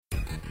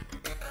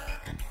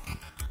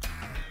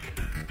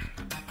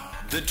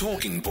The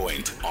Talking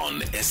Point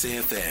on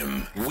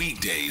SAFM.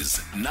 Weekdays,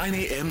 9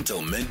 a.m.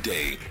 till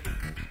midday.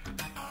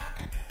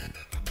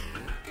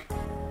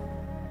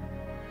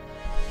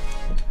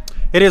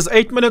 It is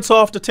 8 minutes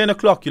after 10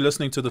 o'clock. You're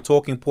listening to The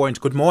Talking Point.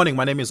 Good morning.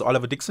 My name is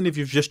Oliver Dixon. If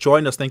you've just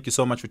joined us, thank you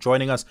so much for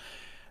joining us.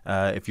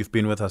 If you've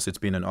been with us, it's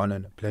been an honor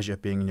and a pleasure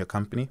being in your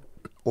company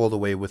all the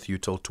way with you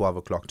till 12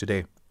 o'clock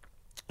today.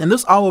 In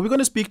this hour, we're going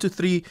to speak to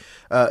three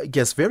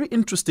guests, very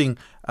interesting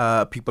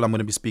people I'm going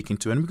to be speaking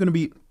to. And we're going to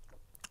be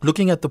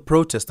looking at the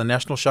protest, the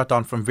national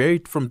shutdown from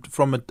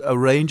a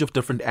range of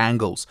different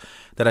angles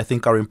that I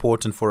think are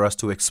important for us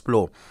to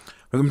explore.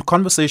 We're in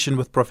conversation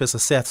with Professor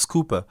Saths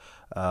Cooper.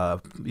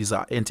 He's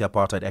an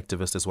anti-apartheid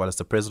activist as well as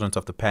the president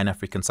of the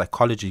Pan-African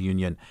Psychology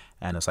Union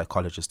and a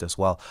psychologist as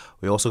well.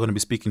 We're also going to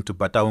be speaking to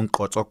Bataung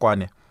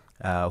Qhotsokoane,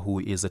 who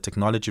is a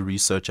technology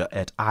researcher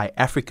at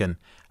iAfrikan.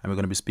 And we're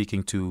going to be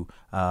speaking to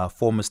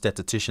former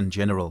Statistician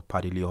General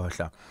Pali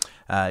Lehohla.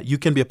 You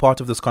can be a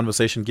part of this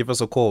conversation. Give us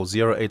a call,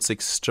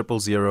 086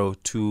 000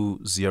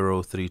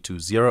 2032,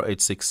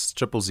 086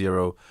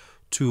 000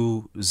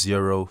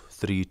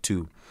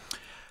 2032.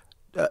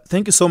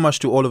 Thank you so much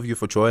to all of you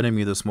for joining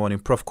me this morning.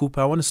 Prof. Cooper,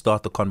 I want to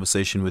start the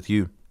conversation with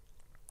you.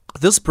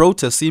 This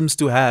protest seems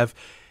to have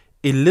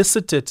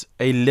elicited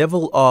a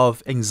level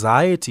of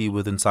anxiety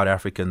within South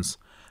Africans,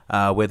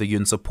 whether you're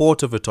in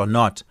support of it or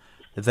not,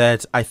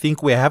 that I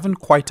think we haven't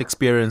quite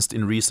experienced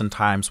in recent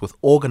times with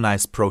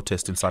organized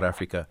protest in South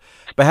Africa.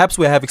 Perhaps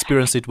we have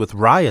experienced it with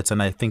riots,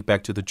 and I think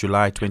back to the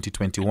July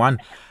 2021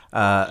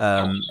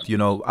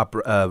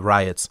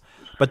 riots.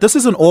 But this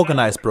is an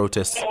organized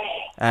protest,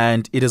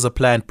 and it is a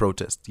planned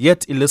protest,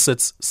 yet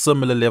elicits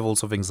similar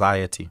levels of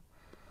anxiety.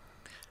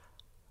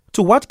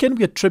 To what can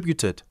we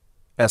attribute it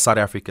as South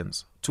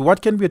Africans? To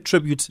what can we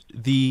attribute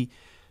the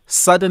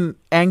sudden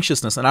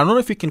anxiousness, and I don't know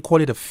if you can call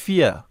it a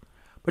fear,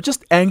 but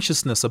just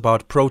anxiousness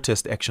about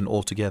protest action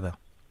altogether?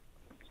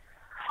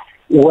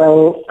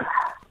 Well,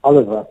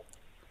 Oliver,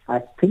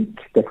 I think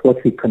that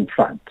what we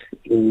confront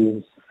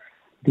is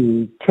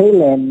the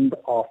tail end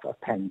of a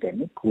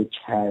pandemic which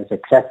has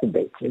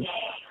exacerbated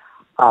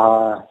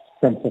our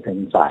sense of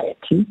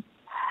anxiety.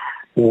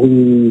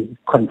 We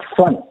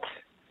confront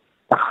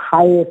the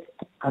highest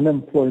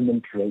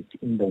unemployment rate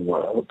in the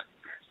world,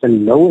 the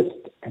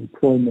lowest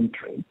employment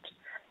rate,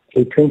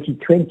 a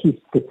 2020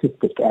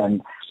 statistic,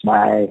 and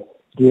my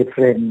dear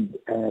friend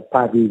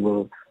Padi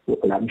will,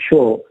 I'm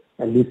sure,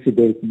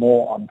 elucidate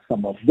more on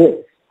some of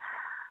this.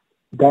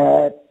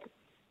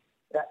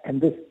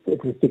 And this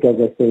statistic, as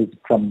I said,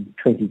 from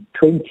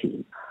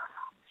 2020,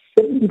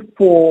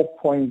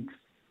 74.7%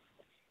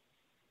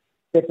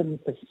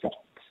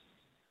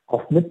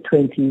 of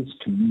mid-20s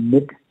to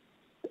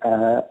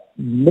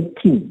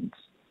mid-teens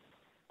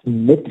to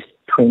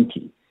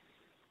mid-20s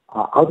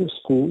are out of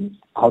school,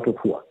 out of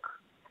work.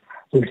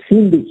 We've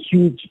seen the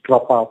huge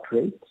dropout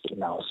rates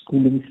in our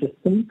schooling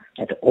system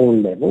at all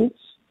levels.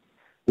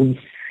 We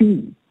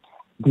see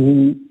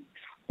the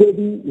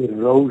steady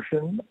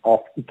erosion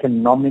of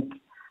economic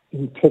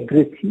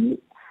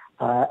integrity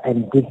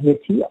and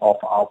dignity of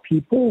our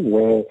people,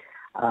 where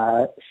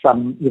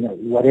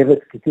whatever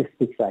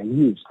statistics are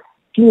used,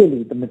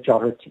 clearly the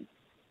majority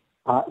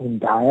are in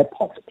dire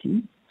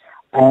poverty,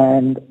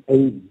 and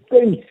a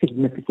very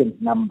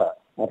significant number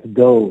of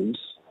those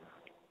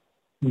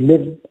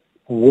live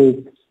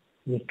with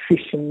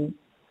nutrition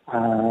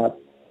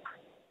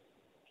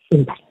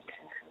impact.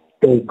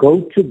 They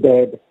go to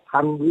bed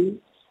hungry.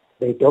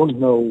 They don't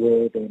know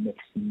where their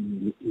next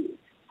meal is.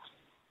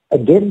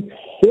 Against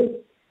this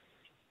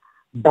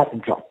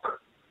backdrop,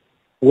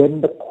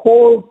 when the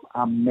calls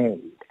are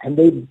made, and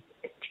they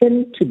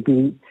tend to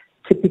be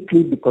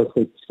typically because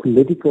it's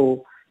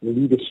political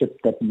leadership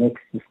that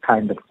makes this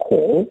kind of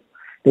call,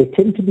 they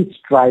tend to be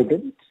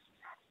strident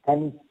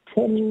and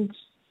tend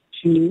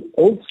to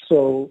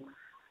also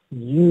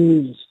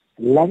use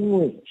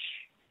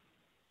language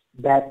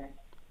that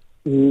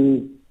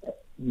is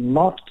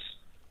not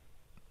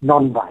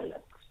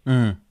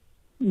nonviolent,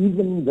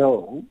 even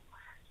though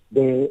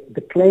the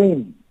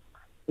claim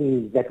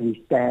is that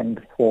we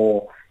stand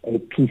for a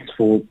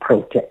peaceful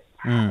protest.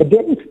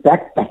 Against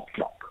that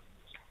backdrop,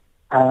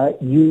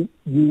 you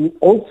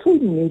also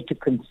need to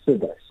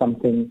consider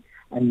something,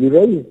 and you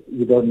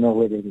don't know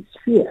whether it is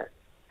fear.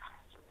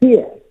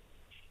 Fear,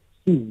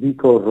 Steve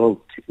Biko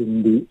wrote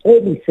in the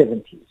early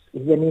 70s,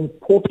 is an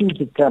important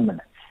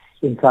determinant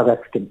in South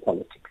African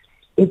politics.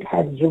 It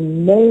has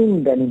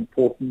remained an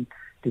important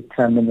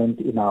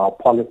determinant in our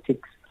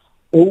politics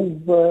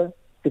over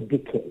the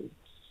decades.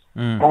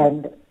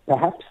 And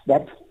perhaps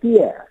that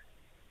fear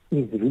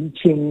is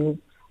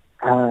reaching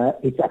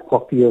its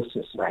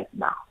apotheosis right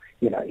now.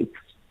 It's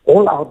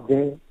all out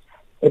there.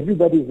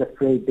 Everybody's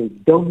afraid. They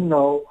don't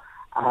know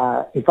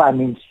if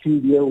I'm in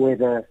studio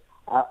whether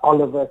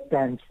Oliver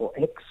stands for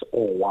X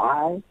or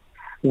Y.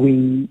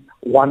 We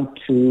want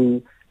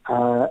to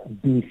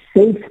be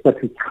safe, but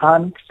we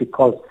can't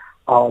because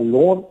our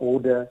law and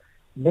order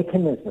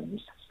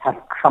mechanisms have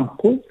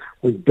crumpled.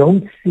 We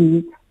don't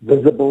see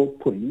visible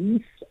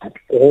police at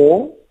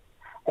all,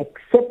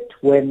 except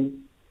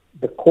when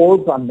the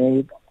calls are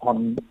made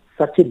on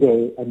such a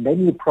day, and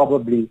then you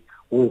probably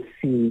will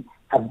see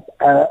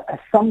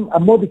a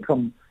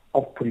modicum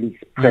of police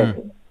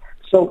presence.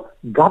 So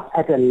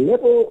at a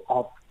level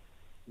of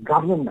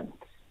government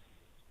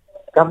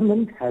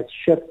has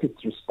shirked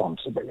its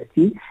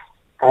responsibility,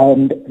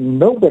 and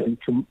nobody,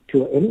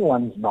 to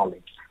anyone's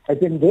knowledge, has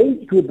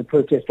engaged with the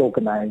protest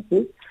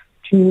organizers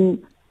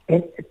to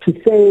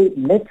say,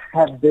 let's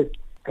have this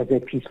as a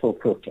peaceful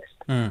protest.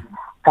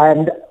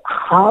 And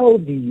how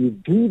do you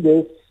do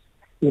this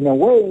in a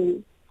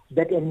way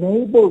that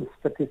enables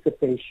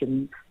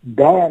participation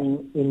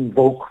than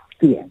invoke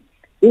fear?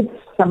 If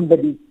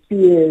somebody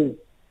fears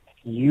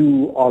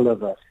you,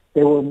 Oliver,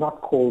 they will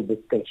not call the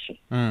station.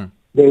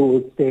 They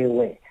will stay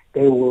away.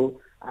 They will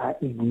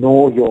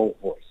ignore your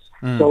voice.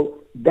 So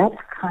that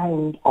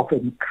kind of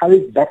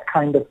encourage, that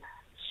kind of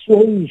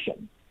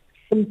suasion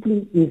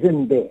simply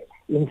isn't there.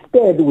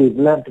 Instead, we've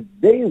learned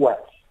very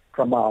well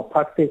from our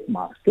apartheid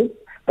masters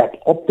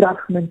that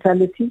opdracht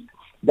mentality,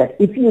 that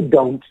if you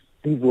don't,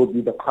 these will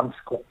be the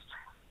consequence.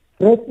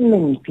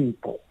 Threatening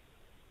people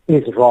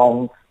is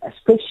wrong,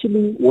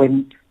 especially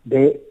when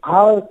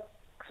our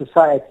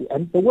society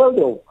and the world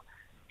over,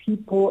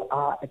 people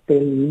are at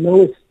their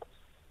lowest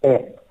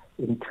ebb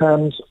in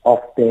terms of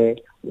their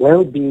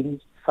well-being,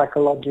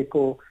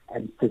 psychological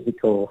and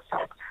physical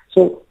health.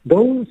 So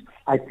those,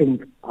 I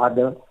think, are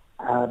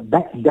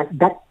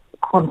that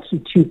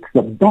constitutes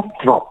the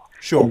backdrop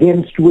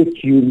against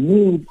which you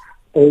need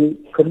a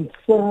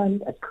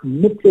concerned, a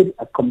committed,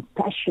 a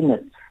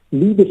compassionate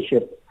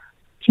leadership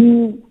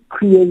to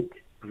create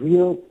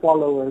real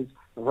followers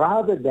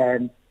rather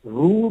than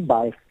rule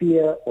by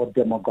fear or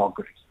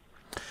demagoguery.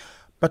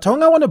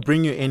 Bataung, I want to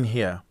bring you in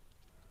here.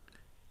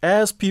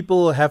 As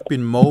people have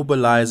been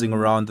mobilizing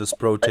around this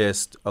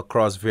protest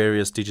across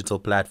various digital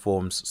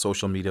platforms,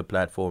 social media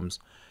platforms,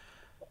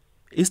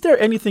 is there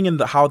anything in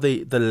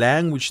the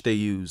language they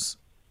use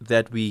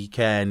that we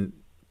can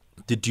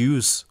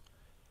deduce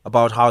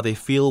about how they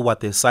feel, what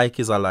their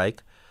psyches are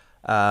like,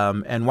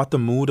 and what the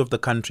mood of the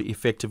country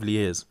effectively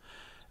is?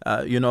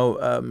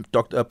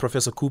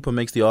 Professor Cooper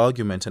makes the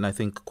argument, and I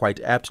think quite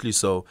aptly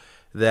so,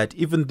 that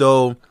even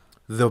though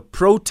the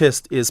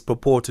protest is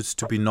purported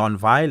to be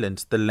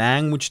non-violent, the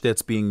language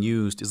that's being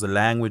used is a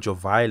language of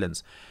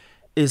violence.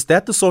 Is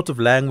that the sort of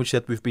language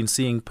that we've been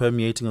seeing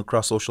permeating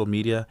across social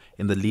media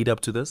in the lead up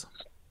to this?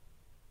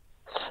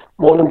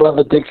 Morning,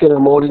 Brother Dixon,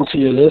 and morning to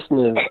your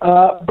listeners.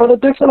 Brother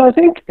Dixon, I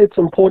think it's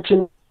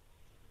important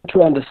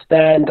to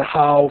understand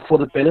how, for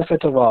the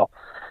benefit of our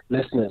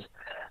listeners,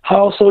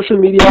 how social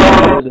media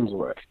algorithms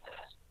work.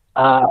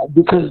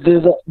 Because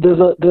there's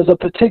a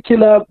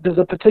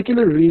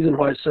particular reason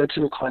why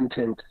certain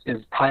content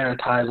is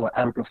prioritized or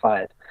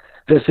amplified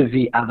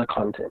vis-a-vis other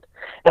content.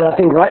 And I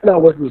think right now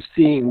what we're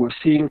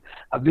seeing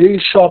a very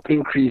sharp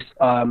increase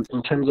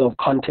in terms of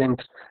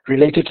content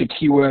related to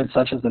keywords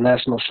such as the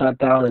national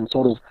shutdown and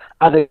sort of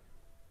other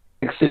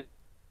auxiliary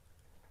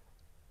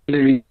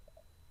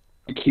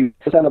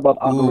keywords about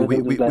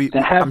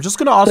algorithms. I'm just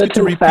going to ask you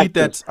to repeat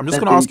that. I'm just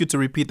going to ask you to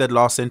repeat that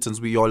last sentence.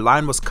 Your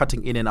line was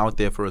cutting in and out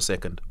there for a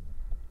second.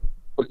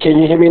 Can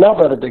you hear me now,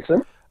 Brother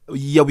Dixon?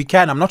 Yeah, we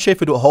can. I'm not sure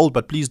if it will hold,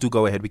 but please do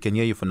go ahead. We can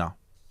hear you for now.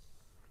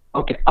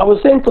 Okay. I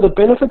was saying, for the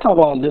benefit of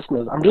our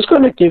listeners, I'm just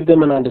going to give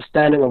them an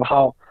understanding of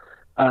how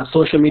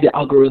social media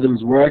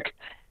algorithms work,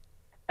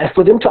 and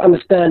for them to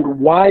understand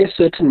why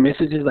certain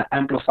messages are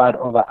amplified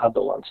over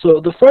other ones. So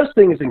the first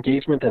thing is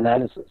engagement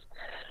analysis.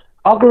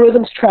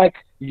 Algorithms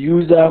track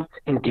user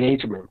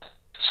engagement.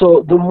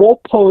 So the more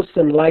posts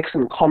and likes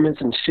and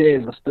comments and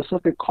shares a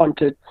specific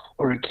content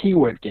or a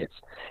keyword gets,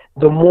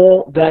 the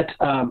more that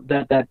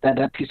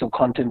piece of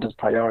content is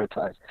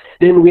prioritized.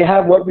 Then we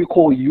have what we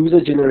call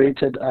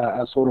user-generated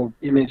sort of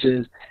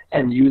images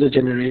and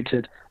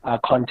user-generated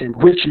content,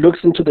 which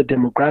looks into the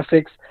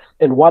demographics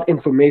and what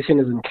information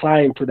is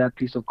inclined to that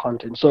piece of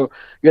content. So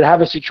you'll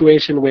have a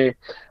situation where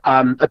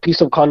a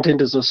piece of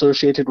content is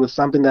associated with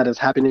something that is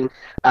happening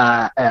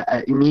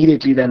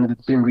immediately, then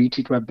it's been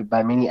retweeted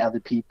by many other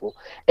people.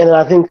 And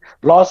I think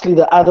lastly,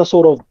 the other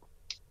sort of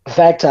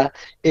factor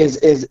is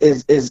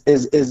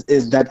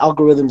that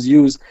algorithms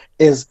use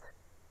is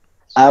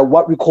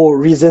what we call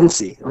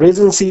recency.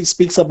 Recency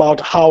speaks about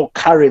how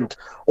current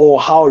or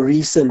how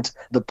recent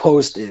the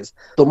post is.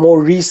 The more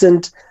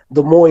recent,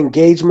 the more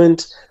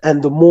engagement,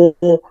 and the more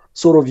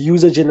sort of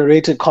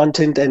user-generated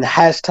content and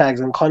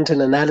hashtags and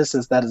content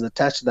analysis that is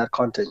attached to that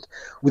content.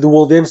 We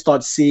will then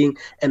start seeing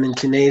an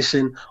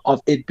inclination of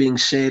it being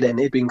shared and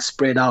it being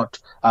spread out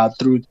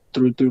through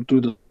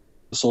the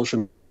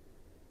social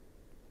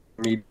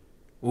media.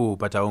 Oh,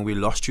 but we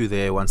lost you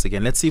there once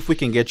again. Let's see if we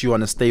can get you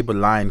on a stable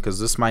line, because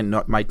this might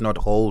not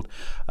hold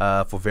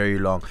for very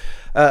long.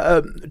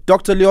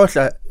 Dr.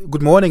 Lehohla,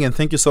 good morning, and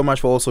thank you so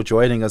much for also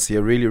joining us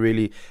here. Really,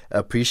 really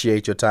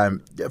appreciate your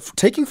time.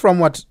 Taking from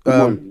what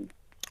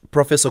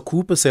Professor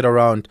Cooper said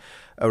around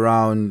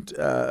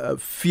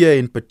fear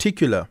in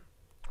particular,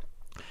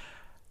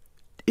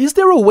 is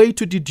there a way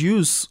to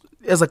deduce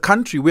as a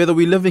country, whether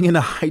we're living in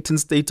a heightened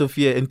state of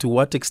fear and to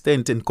what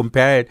extent, and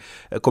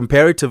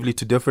comparatively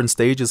to different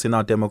stages in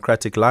our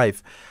democratic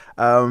life.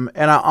 And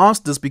I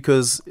ask this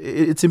because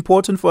it's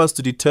important for us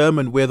to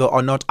determine whether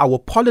or not our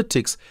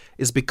politics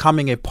is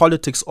becoming a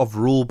politics of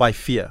rule by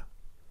fear.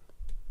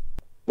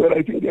 Well,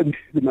 I think that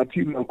the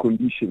material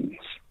conditions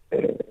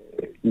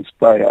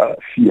inspire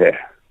fear,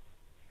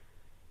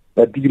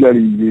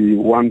 particularly the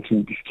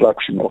wanton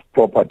destruction of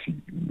property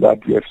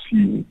that we have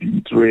seen, be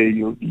it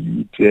rail,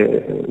 be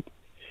it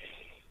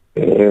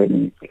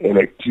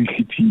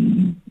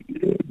electricity,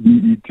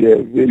 be it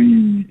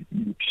very,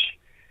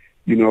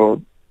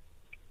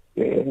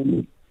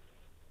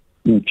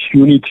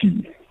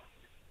 impunity,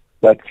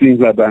 that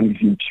things are done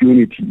with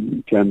impunity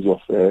in terms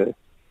of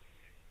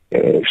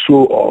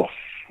show off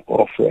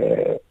of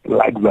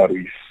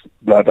luxuries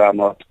that are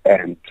not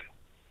earned.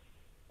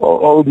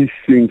 All these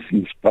things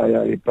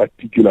inspire a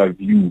particular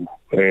view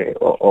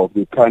of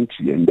the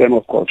country. And then,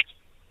 of course,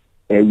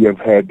 we have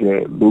had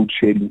load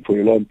shedding for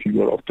a long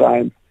period of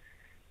time.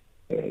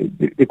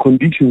 The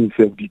conditions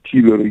have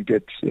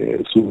deteriorated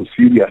so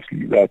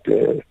seriously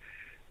that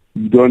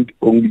we don't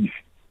only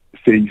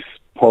face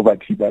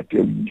poverty, but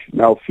we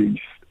now face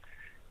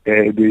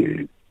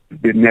the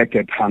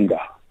naked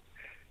hunger.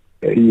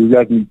 You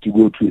just need to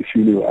go to a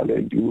funeral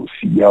and you will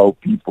see how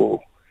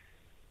people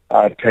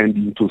are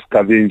tending to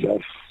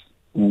scavengers,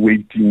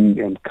 waiting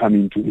and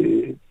coming to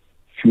the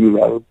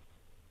funeral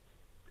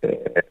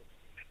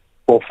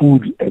for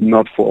food and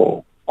not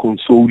for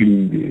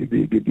consoling the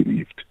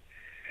bereaved.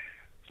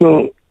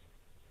 So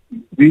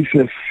this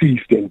has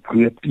ceased and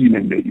crept in,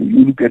 and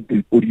you look at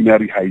the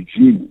ordinary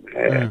hygiene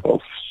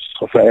of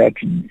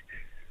society,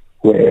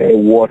 where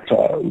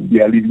water, we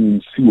are living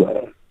in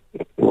sewer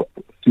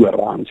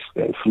runs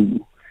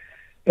through,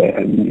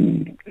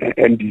 and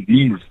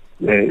disease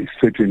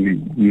certainly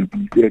will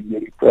be very,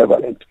 very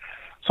prevalent.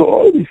 So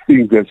all these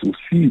things, as you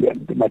see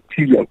them, the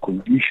material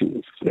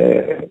conditions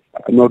are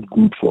not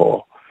good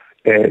for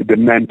the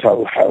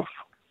mental health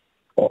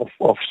of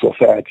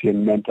society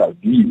and mental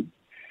being.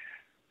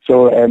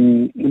 So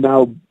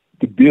now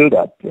the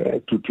build-up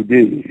to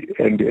today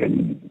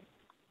and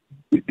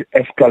the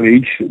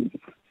escalation,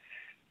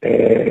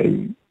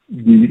 the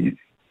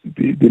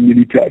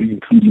military,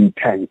 including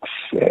tanks,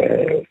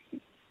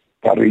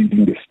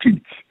 parading the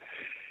streets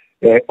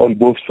on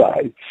both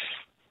sides.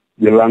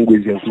 The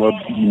language has not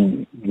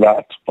been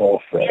that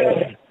of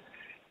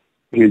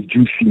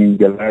reducing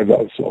the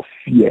levels of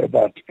fear,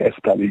 but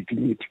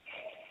escalating it.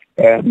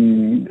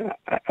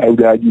 I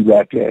would argue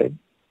that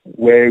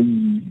where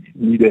we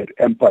needed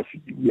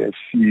empathy, we have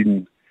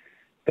seen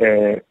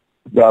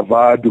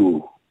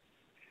bravado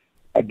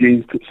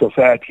against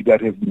society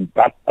that has been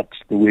battered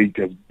the way it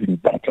has been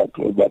battered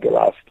over the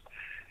last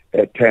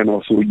 10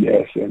 or so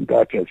years, and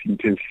that has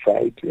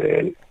intensified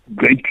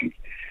greatly.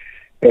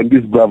 And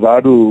this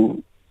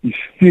bravado is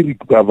civic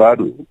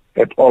bravado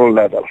at all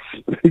levels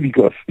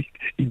because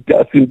it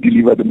doesn't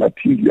deliver the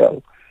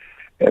material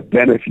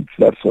benefits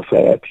that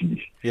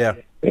society,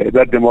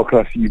 that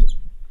democracy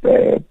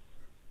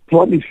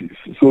promises.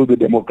 So the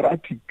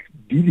democratic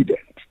dividend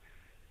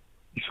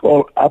is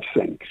all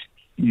absent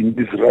in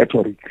this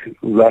rhetoric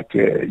that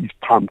is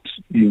pumped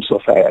in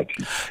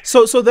society.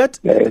 So that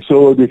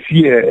so the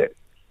fear.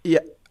 Yeah,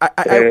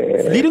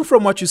 leading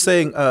from what you're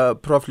saying,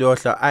 Prof.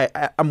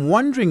 Lehohla, I'm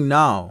wondering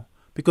now,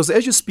 because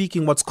as you're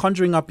speaking, what's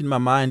conjuring up in my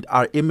mind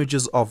are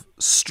images of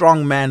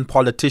strongman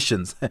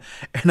politicians,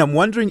 and I'm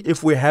wondering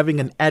if we're having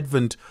an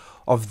advent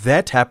of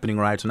that happening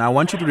right now. I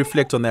want you to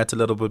reflect on that a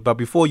little bit, but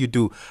before you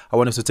do, I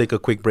want us to take a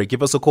quick break.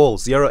 Give us a call,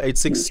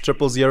 086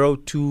 000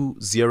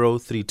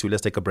 2032.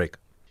 Let's take a break.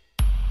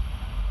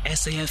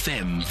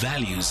 SAFM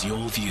values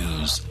your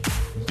views.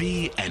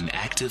 Be an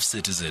active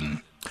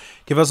citizen.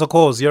 Give us a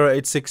call,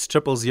 086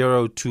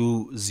 000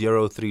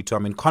 2032.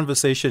 I'm in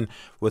conversation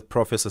with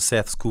Professor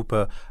Saths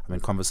Cooper. I'm in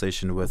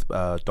conversation with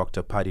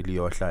Dr. Pali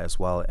Lehohla, as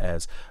well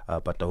as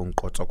Bataung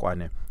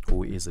Qhotsokoane,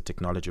 who is a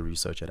technology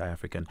researcher at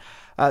iAfrikan.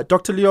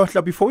 Dr.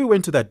 Lehohla, before we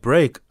went to that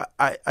break,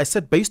 I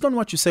said, based on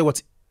what you say,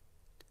 what's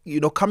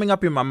coming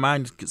up in my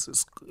mind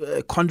is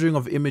conjuring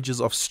of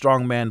images of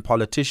strongman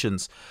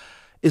politicians.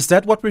 Is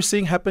that what we're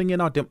seeing happening in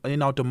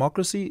our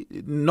democracy?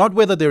 Not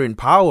whether they're in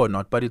power or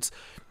not, but it's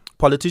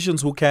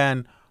politicians who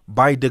can,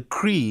 by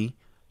decree,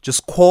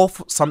 just call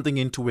something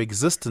into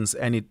existence,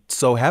 and it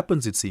so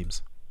happens, it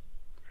seems.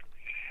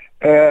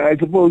 I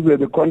suppose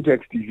the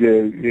context is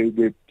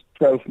the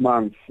 12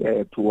 months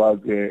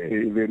towards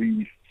a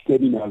very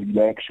seminal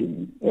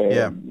election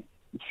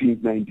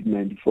since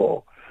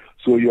 1994.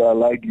 So you are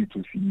likely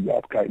to see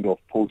that kind of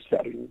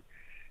posturing.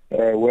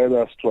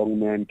 Whether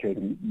strongman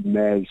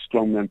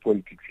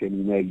politics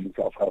can emerge in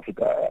South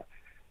Africa,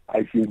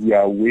 I think we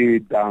are way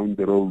down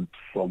the road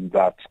from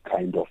that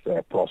kind of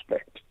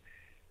prospect.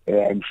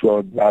 I'm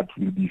sure that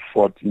will be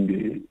fought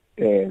in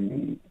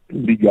the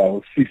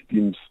legal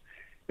systems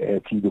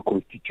through the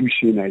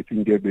Constitution. I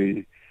think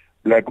the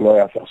Black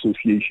Lawyers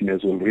Association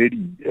has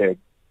already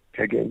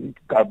taken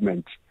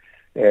government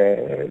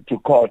to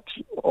court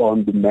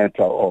on the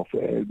matter of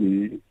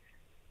the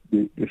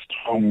the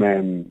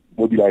strongman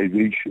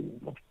mobilization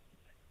of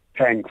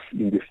tanks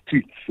in the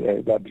streets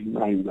that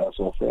reminds us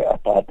of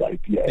apartheid.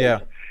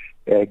 Yes.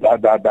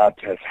 That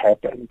has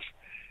happened,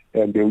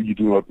 and we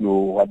do not know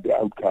what the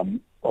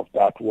outcome of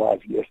that was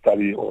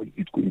yesterday, or is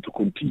it going to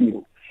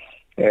continue.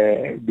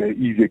 There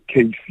is a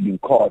case in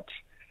court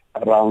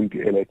around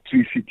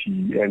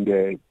electricity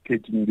and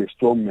taking the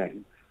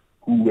strongmen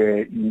who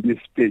were in this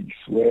space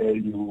where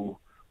you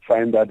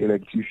find that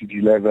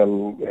electricity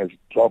level has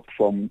dropped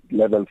from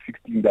level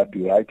 16 that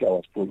the writer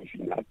was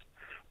promising at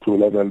to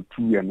level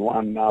 2 and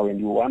 1 now, and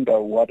you wonder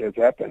what has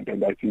happened.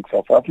 And I think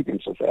South African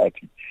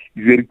society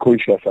is very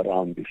conscious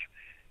around this.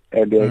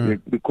 And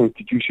the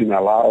Constitution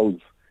allows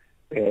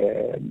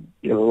a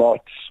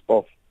lot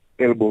of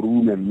elbow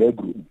room and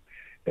leg room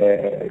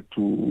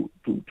to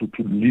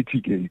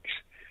litigate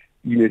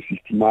in a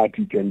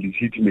systematic and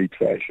legitimate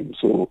fashion.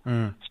 So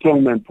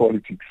strongman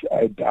politics,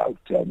 I doubt.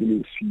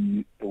 You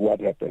see what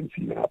happens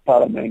in our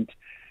parliament,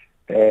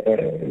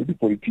 the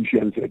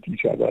politicians at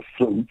each other's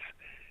throats.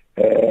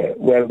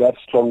 Well, that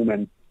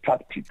strongman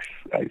tactics,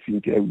 I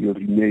think, will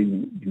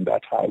remain in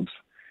that house,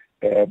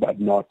 but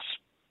not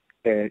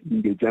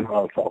in the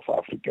general South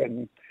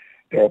African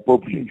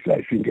populace.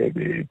 I think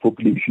the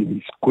population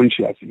is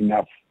conscious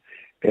enough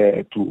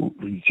to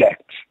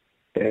reject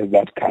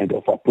that kind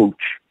of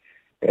approach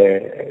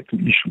to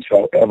issues,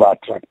 however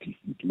attractive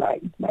it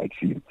might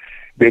seem.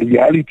 The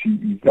reality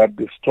is that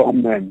the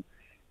strongman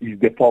is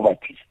the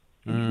poverty,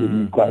 the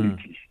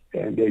inequality,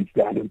 and it's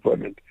the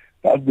unemployment.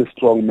 That's the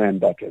strongman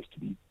that has to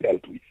be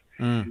dealt with.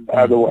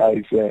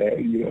 Otherwise,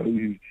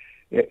 and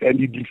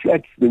it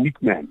reflects the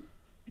weak man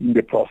in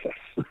the process.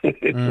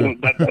 So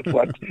that's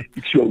what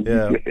it shows,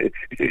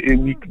 a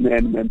weak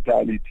man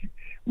mentality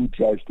who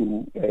tries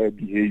to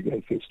behave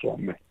as a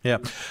strong man. Yeah,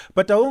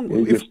 but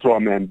Bataung, a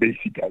strong man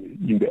basically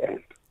in the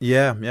end.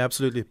 Yeah,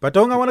 absolutely. But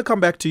Bataung, I want to come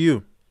back to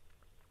you.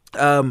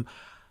 In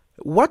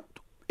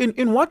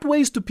what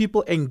ways do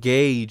people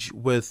engage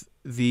with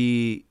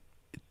the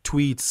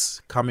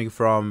tweets coming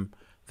from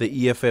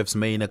the EFF's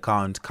main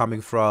account,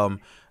 coming from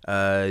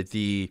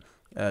the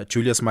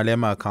Julius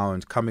Malema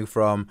account, coming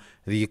from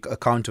the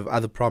account of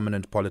other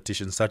prominent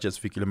politicians such as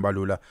Fikile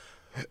Mbalula,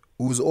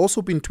 who's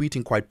also been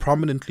tweeting quite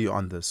prominently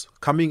on this,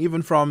 coming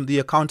even from the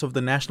account of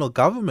the national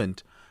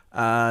government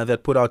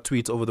that put out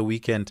tweets over the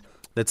weekend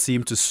that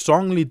seemed to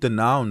strongly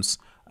denounce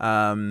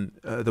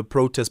the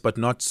protest, but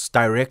not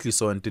directly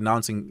so, and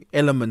denouncing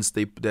elements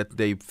that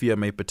they fear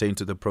may pertain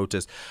to the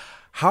protest.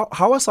 How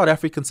are South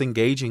Africans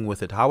engaging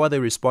with it? How are they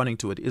responding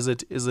to it? Is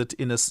it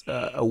in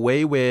a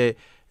way where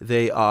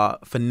they are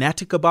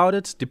fanatic about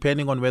it,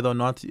 depending on whether or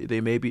not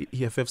they may be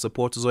EFF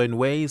supporters, or in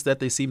ways that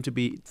they seem to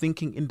be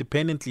thinking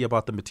independently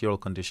about the material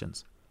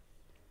conditions?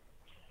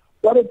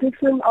 Well,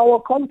 Dixon,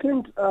 our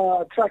content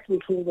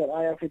tracking tools at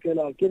iAfrikan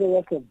are giving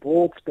us a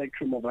broad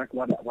spectrum of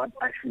what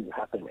actually is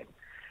happening.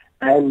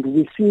 And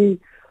we see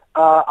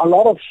a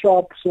lot of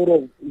sharp sort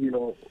of,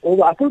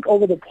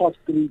 over the past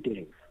 3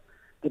 days,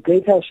 the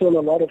data has shown a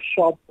lot of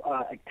sharp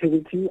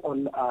activity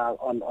on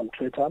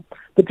Twitter,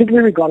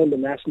 particularly regarding the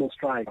national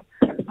strike.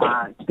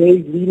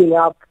 Days leading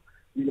up,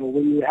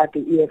 when you had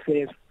the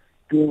EFF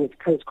doing its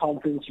press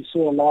conference, you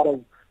saw a lot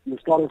of, you're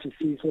starting to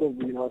see sort of,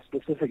 a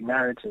specific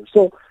narrative.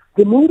 So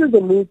the mood is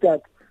a mood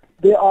that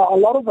there are a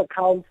lot of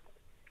accounts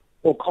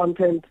or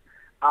content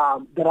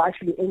that are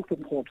actually in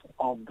support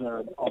of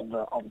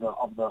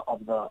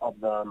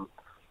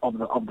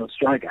the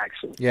strike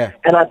action. Yeah.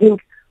 And I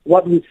think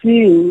what we're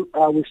seeing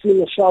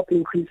a sharp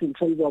increase in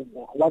terms of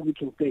what we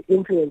can say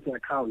influencer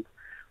accounts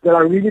that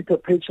are really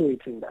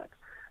perpetuating that.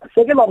 A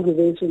second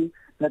observation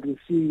that we're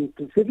seeing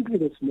specifically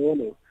this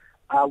morning,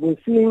 we're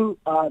seeing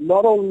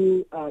not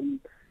only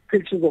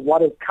pictures of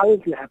what is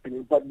currently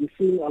happening, but we're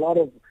seeing a lot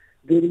of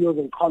videos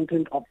and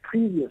content of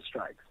previous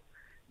strikes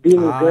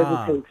being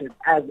regurgitated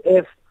as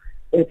if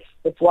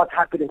it's what's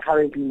happening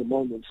currently in the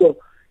moment. So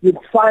you'd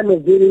find a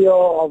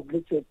video of,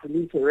 let's say,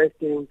 police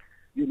arresting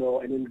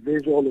an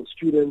individual or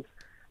students,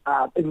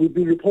 it would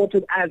be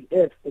reported as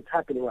if it's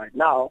happening right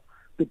now.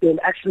 But then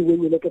actually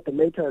when you look at the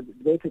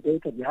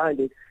metadata behind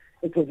it,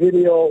 it's a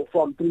video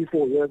from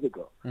 3-4 years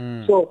ago.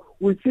 So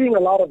we're seeing a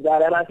lot of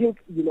that. And I think,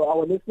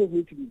 our listeners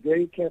need to be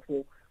very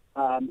careful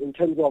in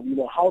terms of,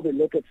 how they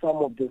look at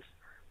some of this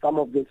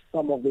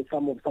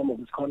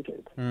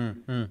content.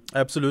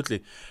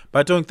 Absolutely.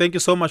 Bataung, thank you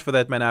so much for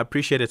that, man. I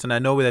appreciate it. And I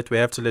know that we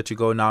have to let you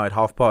go now at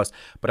past,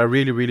 but I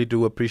really, really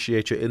do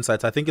appreciate your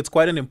insights. I think it's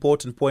quite an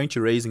important point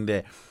you're raising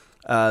there.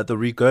 The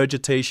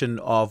regurgitation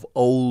of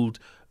old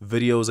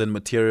videos and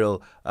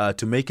material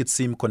to make it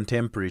seem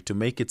contemporary, to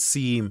make it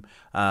seem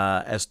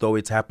as though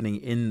it's happening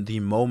in the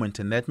moment.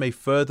 And that may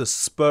further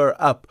spur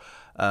up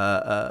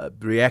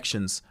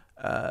reactions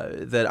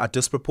that are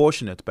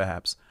disproportionate,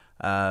 perhaps.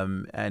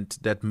 And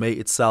that may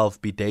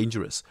itself be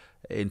dangerous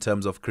in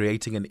terms of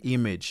creating an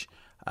image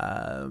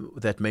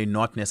that may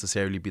not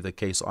necessarily be the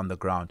case on the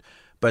ground.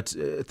 But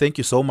thank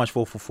you so much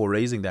for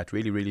raising that.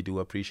 Really, really do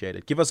appreciate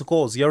it. Give us a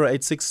call,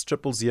 086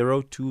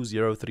 000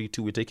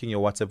 2032. We're taking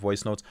your WhatsApp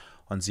voice notes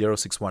on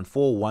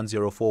 0614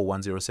 104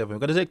 107. We're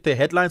going to take the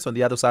headlines on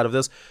the other side of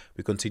this.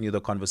 We continue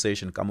the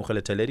conversation.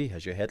 Kamukele Teleri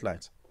has your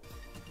headlines.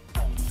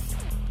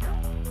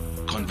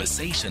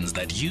 Conversations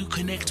that you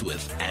connect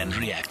with and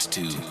react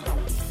to.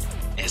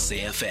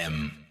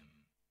 SAFM.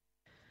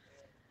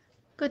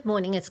 Good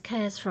morning, it's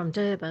Kaz from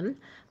Durban.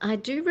 I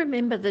do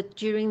remember that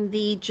during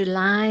the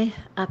July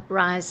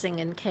uprising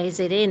in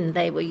KZN,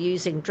 they were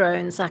using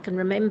drones. I can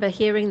remember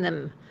hearing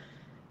them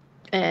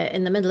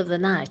in the middle of the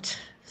night.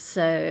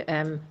 So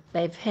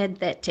they've had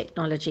that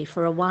technology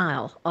for a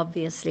while,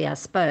 obviously, I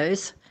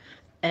suppose,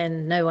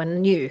 and no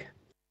one knew.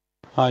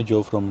 Hi,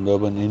 Joe from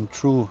Durban. In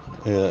true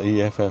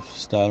EFF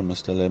style,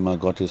 Mr. Lema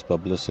got his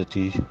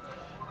publicity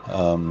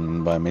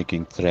by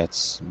making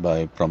threats,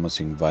 by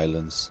promising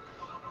violence.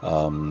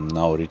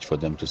 Now reach for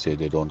them to say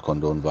they don't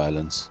condone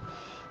violence.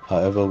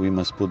 However, we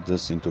must put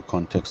this into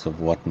context of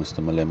what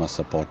Mr. Malema's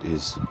support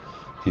is.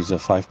 He's a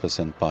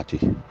 5% party,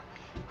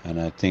 and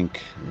I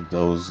think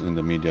those in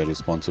the media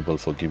responsible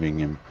for giving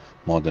him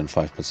more than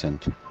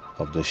 5%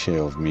 of the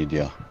share of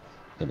media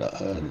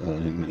that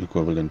are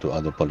equivalent to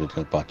other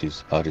political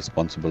parties are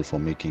responsible for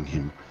making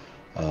him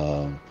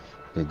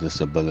the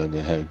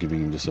disability,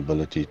 giving him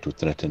disability to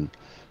threaten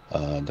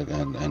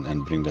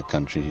and bring the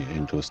country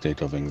into a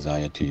state of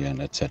anxiety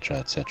and etc.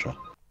 etc.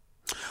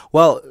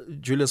 Well,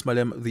 Julius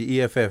Malema,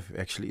 the EFF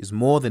actually is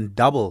more than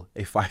double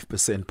a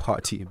 5%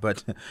 party,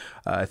 but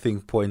I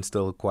think point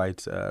still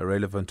quite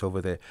relevant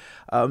over there.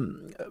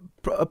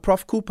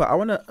 Prof. Cooper, I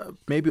want to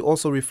maybe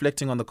also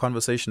reflecting on the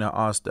conversation I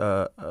asked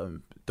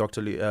Dr.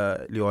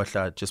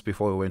 Lehohla just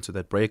before we went to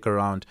that break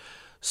around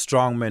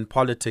strongman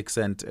politics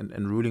and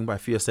ruling by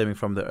fear, stemming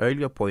from the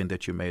earlier point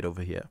that you made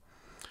over here.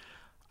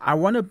 I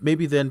want to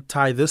maybe then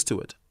tie this to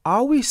it.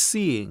 Are we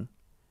seeing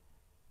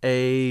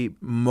a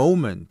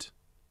moment,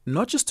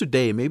 not just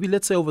today, maybe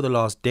let's say over the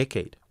last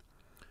decade,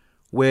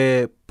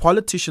 where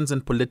politicians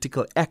and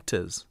political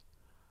actors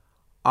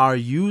are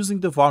using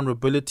the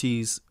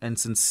vulnerabilities and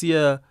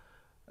sincere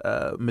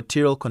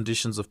material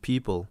conditions of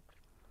people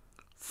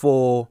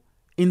for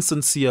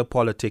insincere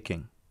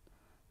politicking?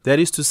 That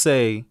is to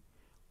say,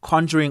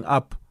 conjuring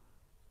up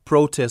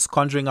protests,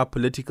 conjuring up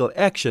political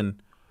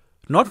action,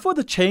 not for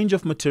the change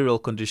of material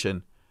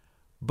condition,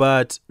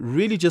 but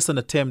really just an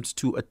attempt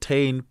to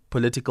attain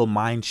political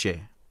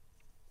mindshare.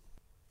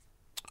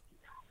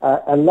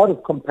 A lot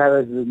of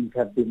comparisons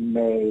have been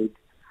made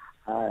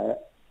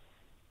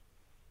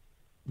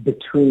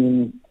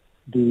between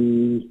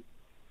the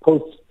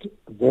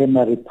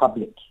post-Weimar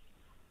Republic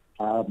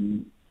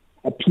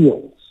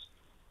appeals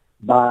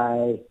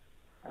by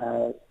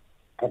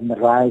and the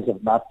rise of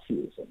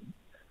Nazism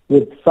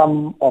with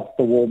some of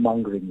the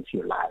warmongering, if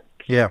you like,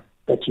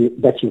 that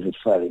you're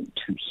referring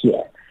to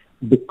here.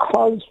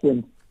 Because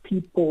when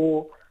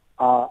people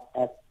are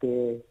at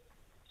their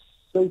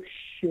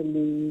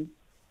socially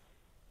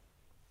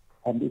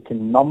and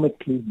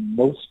economically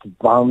most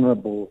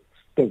vulnerable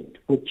state,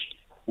 which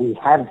we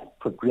have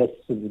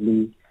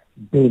progressively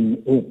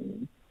been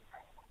in,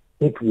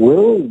 it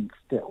will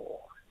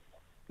instill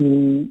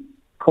the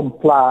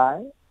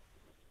comply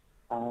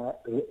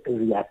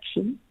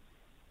reaction,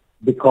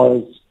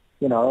 because,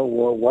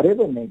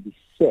 whatever may be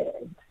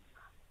said,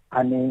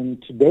 I mean,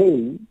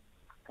 today,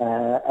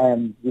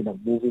 and,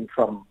 moving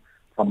from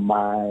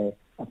my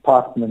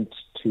apartment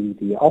to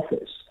the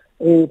office,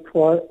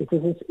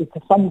 it's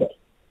a Sunday.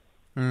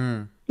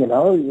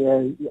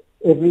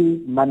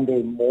 Every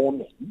Monday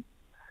morning,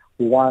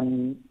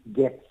 one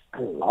gets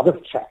a lot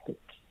of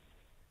traffic,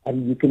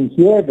 and you can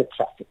hear the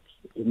traffic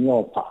in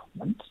your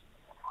apartment.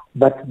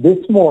 But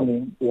this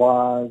morning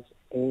was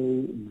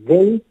a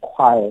very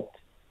quiet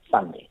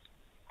Sunday.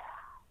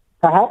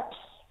 Perhaps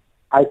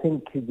I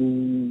think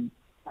the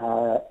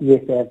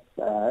EFF,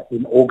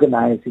 in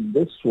organizing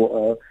this,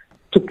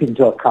 took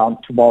into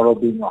account tomorrow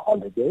being a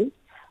holiday,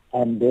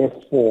 and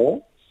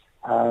therefore,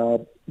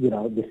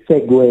 the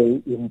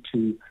segue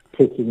into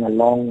taking a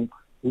long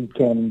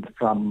weekend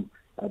from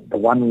the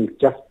one we've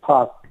just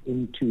passed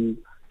into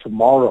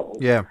tomorrow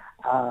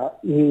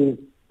is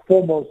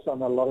foremost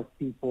on a lot of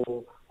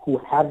people who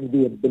have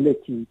the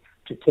ability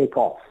to take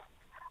off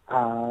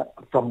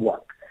from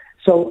work.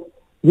 So,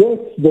 yes,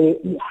 there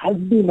has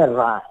been a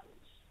rise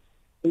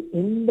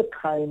in the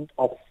kind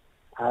of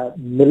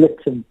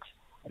militant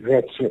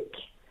rhetoric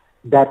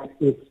that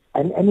is,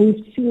 and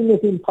we've seen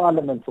it in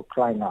Parliament, for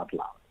crying out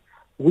loud.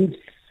 We've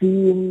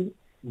seen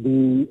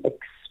the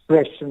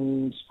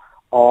expressions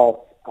of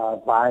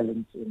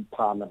violence in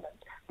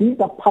Parliament. These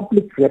are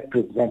public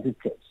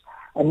representatives,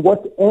 and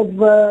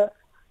whatever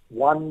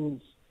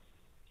one's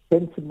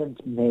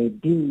sentiment may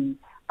be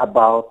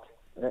about,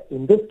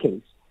 in this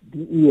case,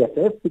 the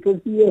EFF,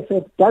 because the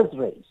EFF does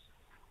raise,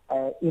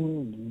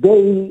 in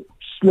very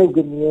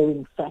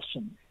sloganeering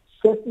fashion,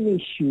 certain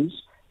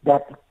issues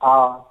that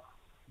are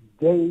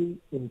very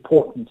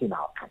important in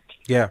our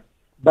country.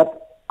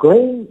 But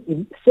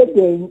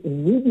segueing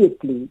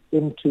immediately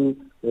into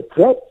the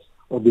threats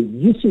or the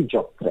usage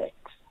of threats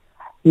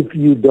if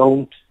you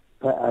don't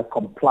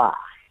comply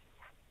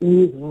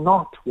is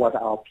not what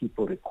our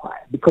people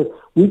require. Because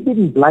we've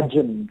been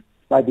bludgeoned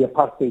by the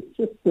apartheid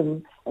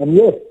system, and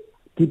yes,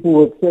 people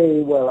would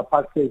say, well,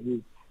 apartheid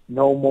is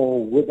no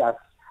more with us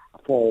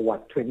for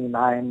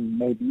 29,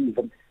 maybe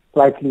even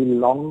slightly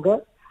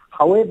longer.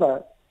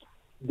 However,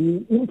 the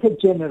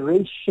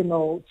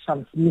intergenerational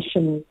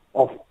transmission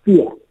of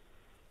fear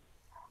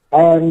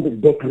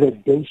and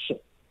degradation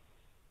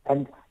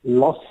and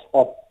loss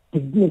of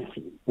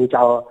dignity, which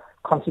our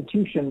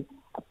Constitution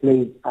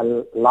plays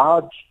a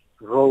large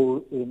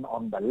role in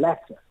on the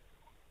latter,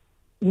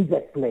 is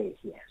at play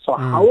here. So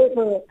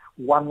however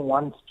one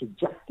wants to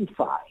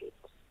justify it,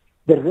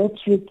 the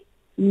rhetoric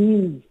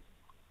is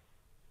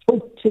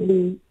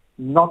totally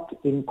not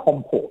in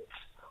comport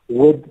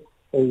with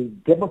a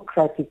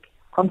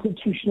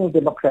constitutional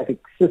democratic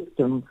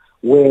system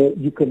where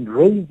you can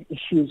raise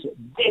issues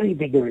very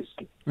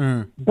vigorously.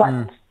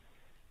 But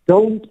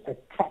don't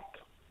attack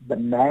the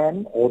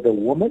man or the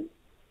woman.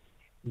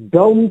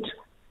 Don't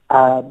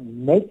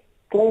make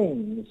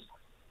claims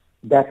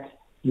that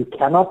you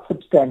cannot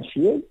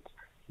substantiate.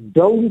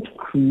 Don't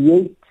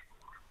create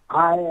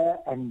ire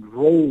and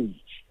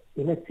rage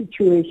in a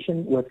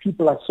situation where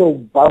people are so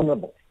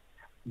vulnerable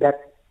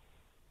that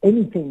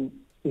anything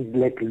is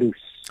let loose.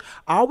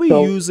 Are we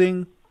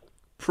using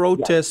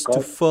protests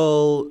to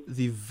fill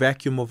the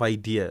vacuum of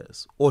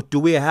ideas? Or do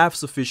we have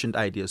sufficient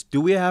ideas?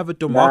 Do we have a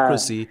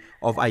democracy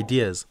of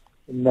ideas?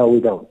 No, we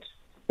don't.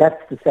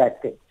 That's the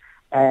sad thing.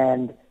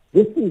 And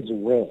this is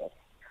where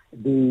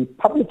the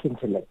public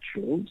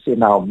intellectuals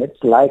in our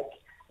midst, like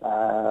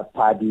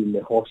Pali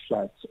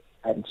Lehohla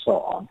and so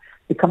on,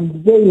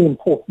 become very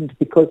important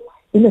because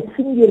in a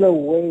singular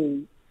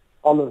way,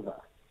 Oliver,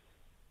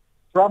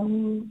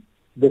 from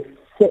the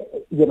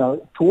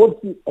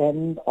towards the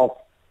end of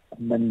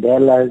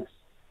Mandela's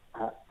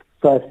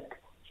first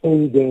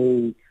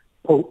heyday,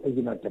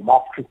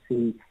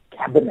 democracy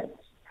cabinet,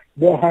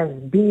 there has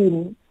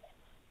been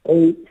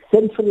a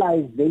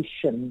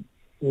centralization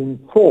in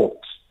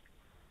thought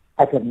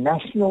at a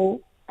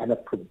national and a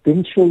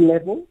provincial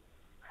level.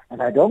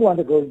 And I don't want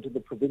to go into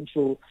the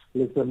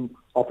provincialism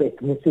of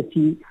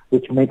ethnicity,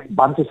 which makes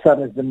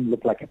Bantusanism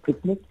look like a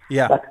picnic.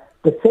 Yeah. But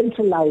the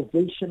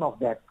centralization of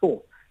that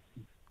thought,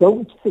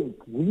 don't think,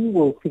 we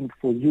will think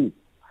for you.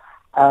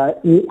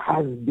 It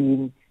has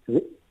been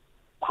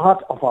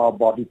part of our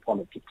body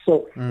politic.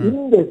 So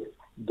in this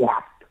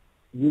gap,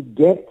 you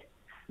get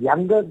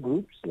younger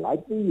groups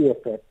like the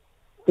EFF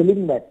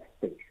filling that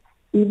space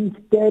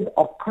instead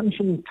of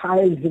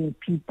conscientizing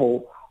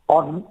people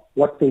on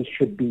what they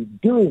should be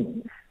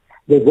doing.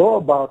 They go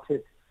about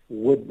it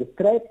with the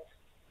threats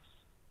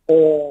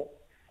or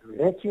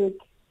rhetoric,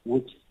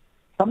 which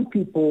some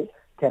people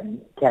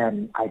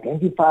can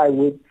identify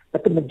with,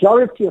 but the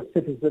majority of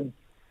citizens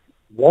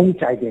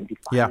won't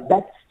identify. Yeah.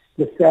 That's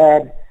the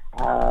sad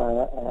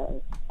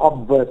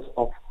obverse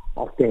of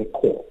their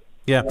core.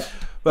 Yeah.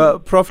 Well,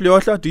 Prof.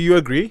 Lehohla, do you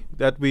agree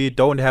that we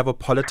don't have a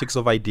politics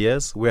of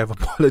ideas? We have a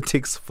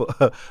politics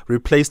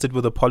replaced it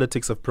with a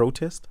politics of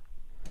protest?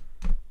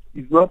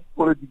 It's not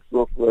politics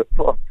of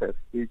protest.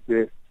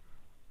 It's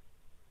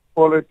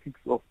politics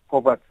of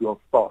poverty of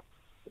thought,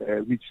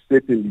 which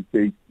certainly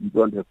says you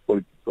don't have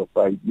politics of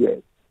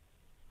ideas.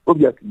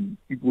 Obviously,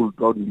 people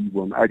don't live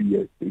on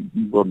ideas. They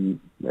live on,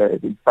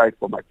 they fight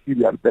for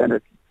material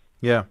benefits.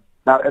 Yeah.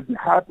 Now, at the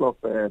heart of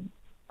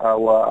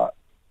our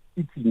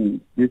seeking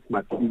this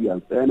material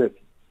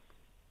benefit,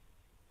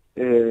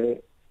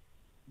 the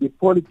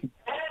politics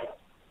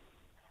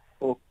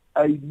of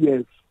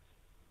ideas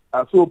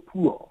are so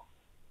poor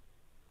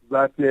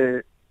that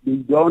they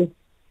don't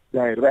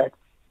direct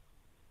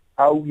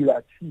how we'll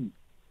achieve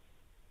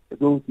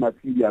those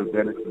material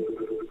benefits.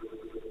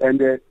 And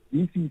this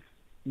is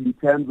in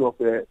terms of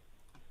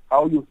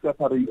how you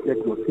separate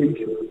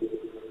exploitation,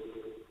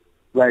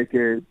 like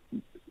the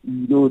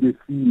three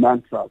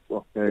mantras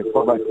of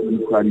poverty,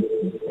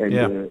 inequality,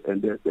 and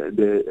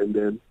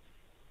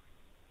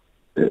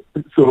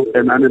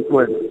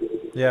unemployment.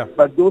 Yeah.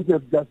 But those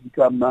have just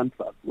become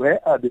mantras. Where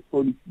are the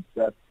policies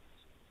that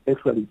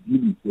actually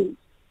deal with those?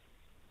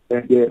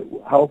 And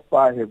how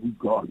far have we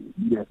gone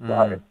in as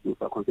far as those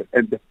are concerned?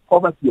 And the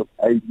poverty of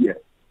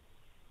ideas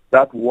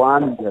that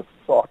one has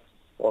thought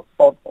of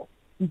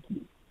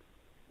seeking,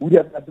 we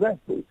have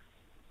addressed those.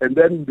 And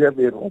then we have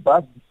a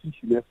robust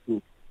decision as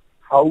to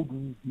how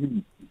do we deal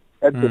with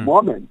it. At the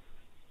moment,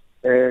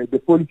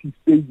 the policy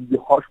stage is a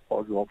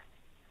hodgepodge of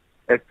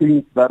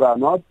things that are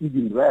not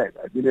even read.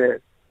 I mean,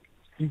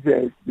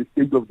 the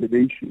State of the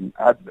Nation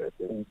address,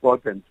 an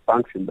important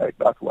function like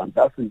that one,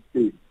 doesn't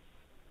say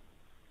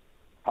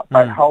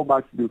by how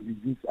much they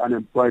reduce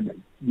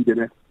unemployment in the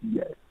next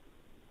years.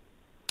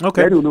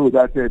 Okay. I don't know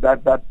that is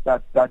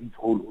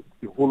hollow,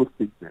 the hollow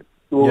statement.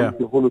 So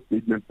it's a hollow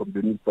statement from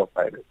the Minister of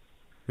Finance.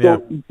 Yeah.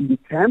 So in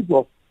terms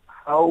of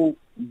how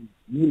we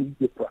deal with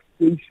the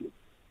frustration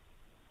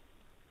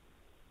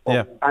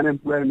of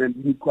unemployment,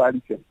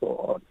 inequality, and so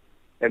on,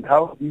 and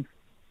how these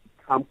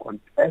become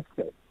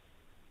contested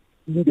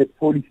in the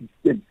policy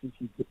space, which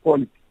is the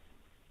policy,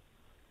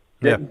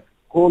 there is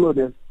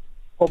hollowness,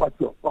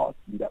 poverty of thought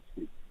in that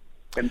state.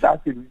 And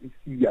that's a really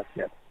serious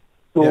step.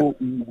 So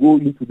we go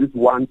into this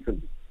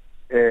wanton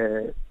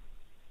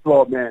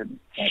straw man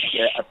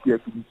that appear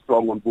to be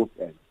strong on both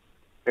ends.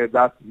 And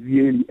that's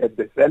really at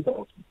the center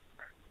of it.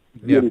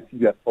 Really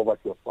serious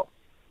poverty of thought.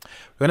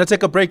 We're going to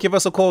take a break. Give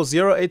us a call,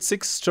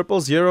 086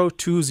 000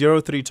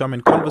 2032. I'm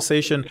in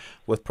conversation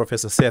with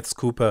Professor Saths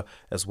Cooper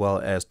as well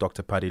as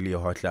Dr. Pali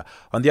Lehohla.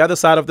 On the other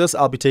side of this,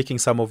 I'll be taking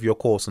some of your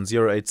calls on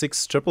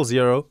 086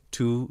 000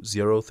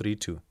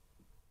 2032.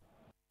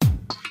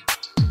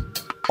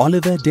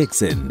 Oliver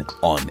Dixon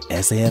on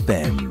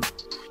SAFM.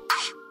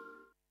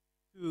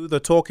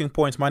 The Talking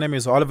Point. My name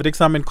is Oliver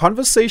Dixon. I'm in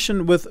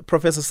conversation with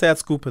Professor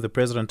Saths Cooper, the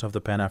president of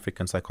the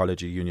Pan-African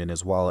Psychology Union,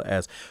 as well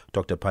as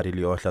Dr. Pali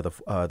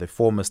Lehohla, the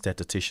former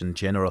Statistician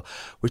General.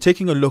 We're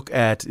taking a look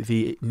at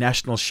the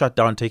national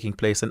shutdown taking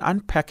place and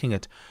unpacking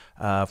it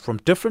from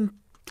different,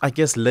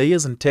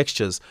 layers and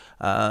textures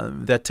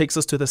that takes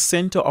us to the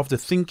center of the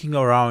thinking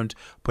around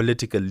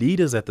political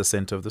leaders at the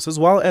center of this, as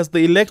well as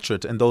the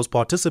electorate and those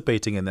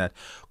participating in that,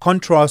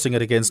 contrasting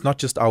it against not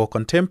just our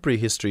contemporary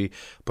history,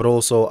 but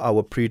also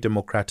our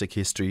pre-democratic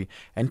history,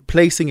 and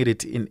placing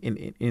it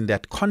in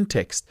that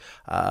context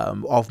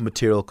of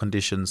material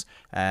conditions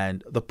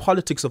and the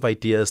politics of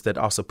ideas that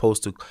are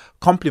supposed to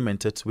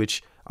complement it,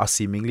 which are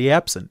seemingly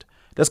absent.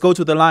 Let's go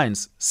to the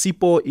lines.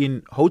 Sipho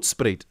in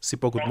Hoedspruit.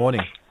 Sipho, good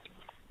morning.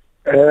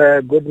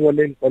 Good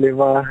morning,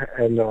 Oliver,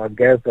 and our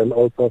guests, and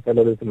also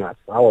fellow listeners.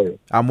 How are you?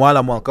 I'm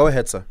well. Go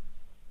ahead, sir.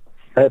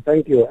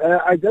 Thank you.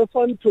 I just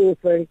want to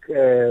thank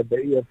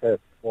the EFF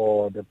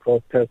for the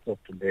protest of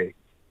today.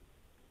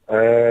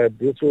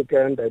 This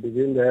weekend, I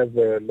didn't have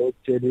load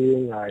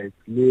shedding. I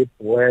sleep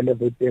well.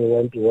 Everything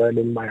went well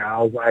in my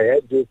house. I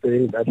heard you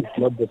saying that it's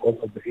not because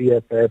of the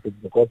EFF, it's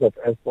because of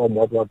ESCOM,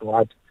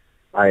 what.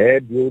 I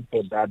heard you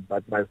for that,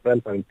 but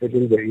myself, I'm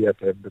taking the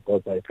EFF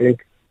because I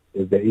think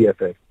it's the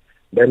EFF.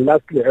 Then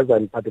lastly, as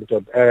I'm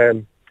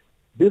patriotic,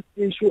 this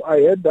issue,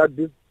 I heard that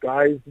these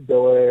guys,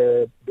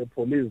 the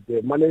police,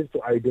 they managed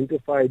to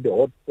identify the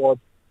hotspots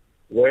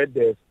where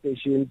they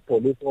stationed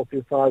police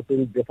officers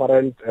in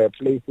different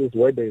places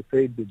where they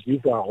say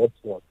these are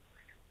hotspots.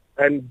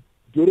 And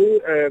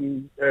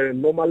during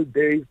normal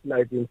days,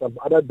 like in some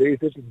other days,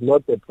 it is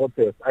not a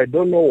protest. I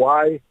don't know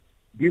why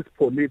these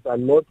police are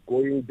not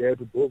going there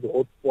to those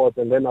hotspots,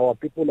 and then our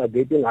people are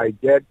getting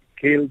hijacked,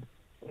 killed,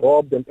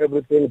 robbed, and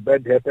everything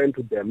bad happened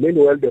to them.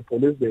 Meanwhile, the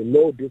police, they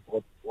know this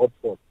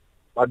hotspot.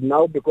 But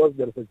now, because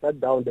there's a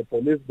shutdown, the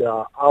police, they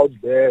are out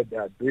there, they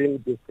are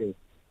doing these things.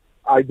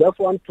 I just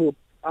want to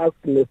ask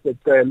Mr.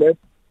 Kele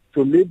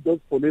to leave those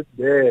police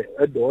there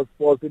at the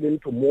hotspot even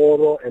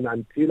tomorrow and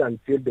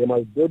until they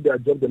must do their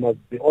job, they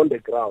must be on the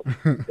ground.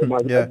 They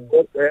must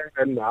go there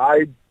and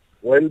hide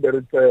when there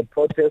is a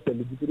protest, a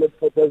legitimate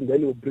protest, and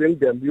then you bring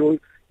them.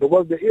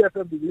 Because the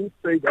EFF didn't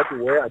say that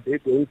where are they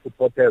going to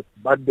protest,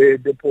 but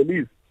the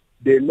police,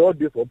 they know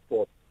this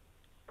hotspot.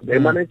 They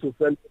managed to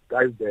send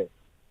guys there.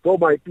 So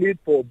my plea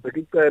for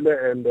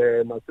Bekikele and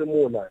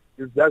Masemola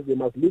is that they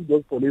must leave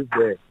those police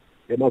there.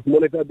 They must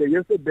monitor them.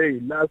 Yesterday,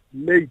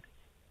 late,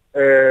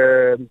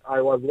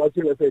 I was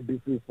watching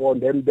SABC 4,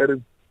 and then there is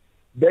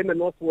in the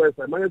northwest.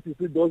 I managed to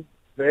see those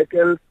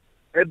vehicles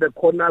at the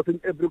corners, in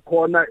every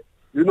corner.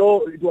 You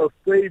know, it was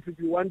safe. If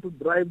you want to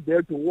drive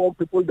there to walk,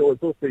 people, they were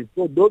so safe.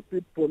 So those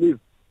police,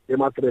 they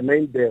must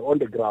remain there on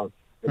the ground.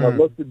 They must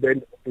not sit there in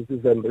the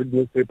offices and read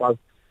newspapers,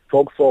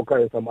 talk soccer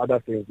and some other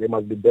things. They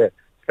must be there.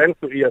 Thanks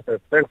to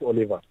EFF. Thanks,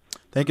 Oliver.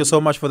 Thank you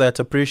so much for that.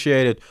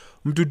 Appreciate it.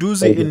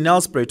 Mduduzi in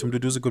Nelspruit.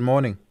 Mduduzi, good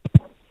morning.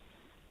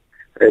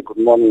 Hey, good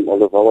morning,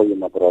 Oliver. How are you,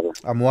 my brother?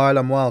 I'm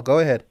well. Go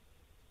ahead.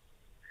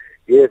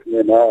 Yes,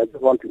 man. I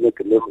just want to make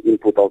a little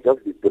input. I'll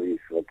just be brief,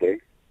 okay?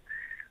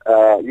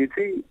 You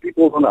see,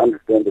 people don't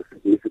understand the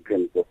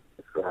significance of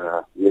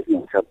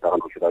national shutdown,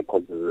 or should I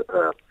call it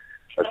a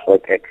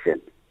strike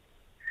action.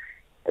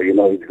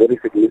 It's very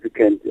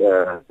significant.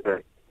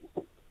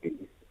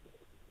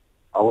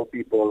 Our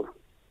people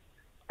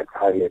are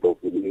tired of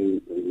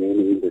remaining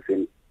in the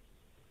same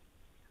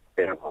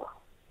era.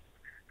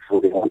 So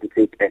they want to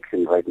take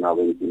action right now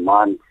and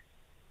demand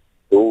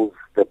the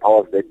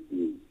powers that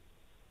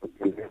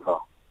deliver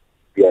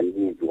their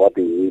needs, what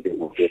they need and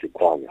what they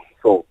require.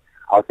 So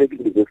I'll take it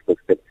in this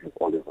perspective,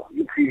 Oliver.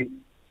 You see,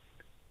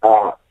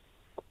 our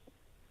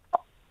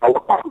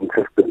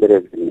system that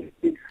has been in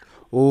place.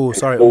 Oh,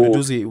 sorry,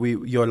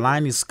 Mduduzi, your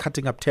line is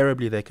cutting up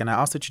terribly there. Can I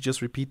ask that you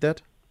just repeat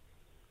that?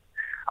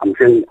 I'm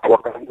saying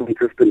our banking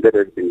system that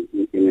has been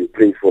in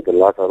place for the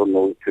last,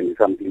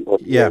 20-something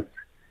years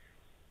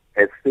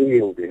has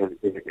failed,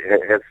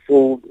 has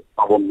sold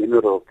our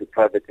minerals to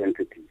private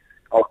entities.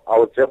 I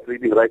was just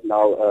reading right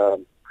now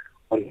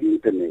on the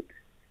internet.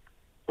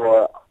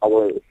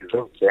 Our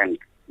Reserve Bank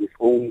is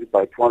owned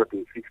by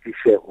 260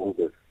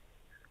 shareholders.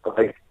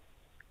 Right?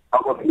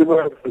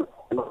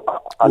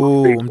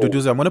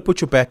 Mduduzi, I'm going to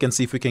put you back and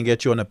see if we can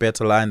get you on a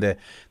better line there.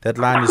 That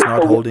line is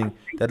not holding.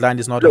 That line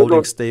is not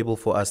holding stable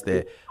for us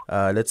there.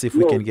 Let's see if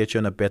we can get you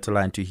on a better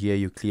line to hear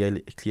you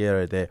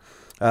clearer there.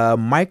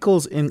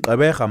 Michael's in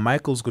Gqeberha.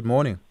 Michael's, good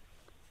morning.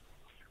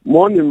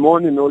 Morning,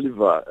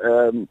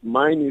 Oliver.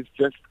 Mine is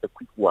just a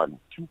quick one.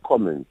 2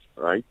 comments,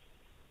 right?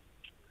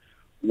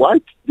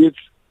 What this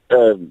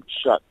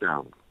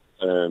shutdown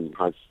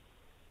has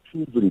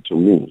proven to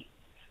me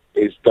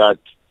is that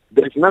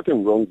there's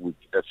nothing wrong with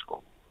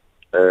Eskom.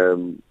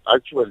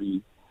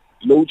 Actually,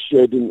 load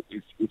shedding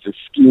is a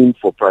scheme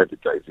for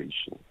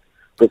privatization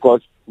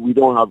because we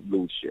don't have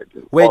load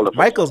shedding. Wait,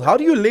 Michaels, how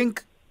do you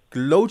link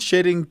load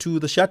shedding to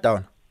the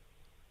shutdown?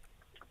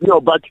 No,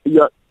 but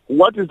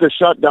what is the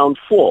shutdown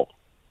for?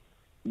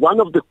 One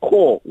of the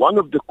core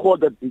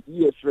that the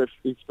EFF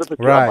is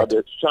specifically about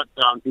the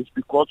shutdown is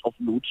because of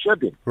load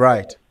shedding.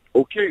 Right.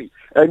 Okay,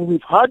 and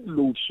we've had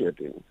load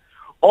shedding.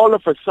 All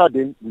of a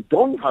sudden, we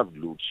don't have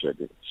load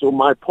shedding. So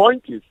my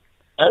point is,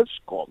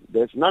 Eskom,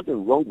 there's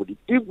nothing wrong with it.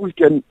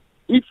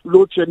 If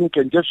load shedding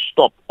can just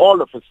stop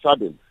all of a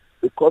sudden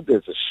because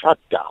there's a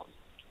shutdown,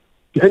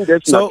 then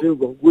there's nothing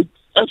wrong with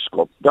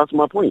Eskom. That's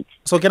my point.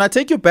 So can I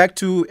take you back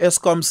to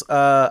Eskom's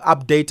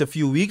update a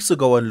few weeks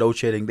ago on load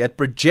shedding that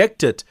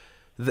projected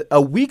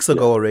weeks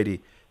ago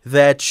already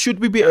that should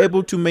we be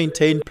able to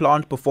maintain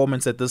plant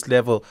performance at this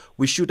level,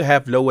 we should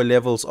have lower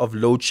levels of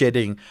load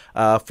shedding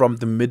from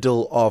the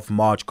middle of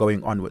March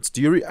going onwards.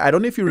 I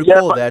don't know if you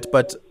recall that,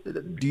 but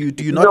do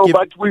you not? No,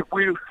 but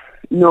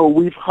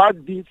we've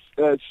had these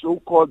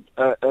so-called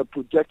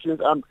projections.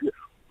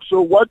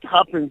 So what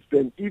happens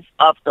then if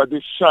after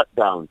this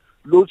shutdown,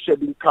 load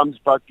shedding comes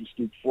back to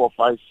stage 4,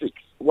 5, 6?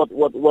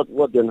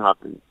 What then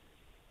happens?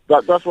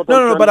 That's what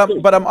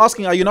but I'm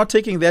asking, are you not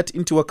taking that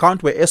into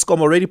account where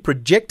Eskom already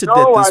projected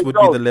that this would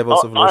be the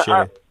levels of load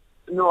shedding?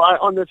 No, I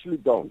honestly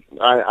don't.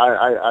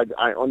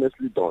 I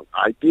honestly don't.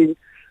 I think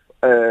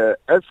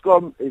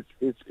Eskom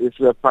is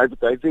a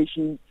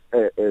privatization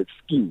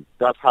scheme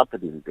that's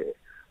happening there.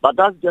 But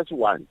that's just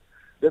one.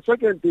 The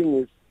second thing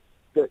is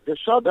the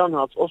shutdown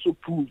has also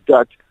proved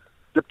that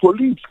the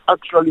police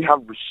actually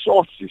have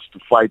resources to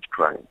fight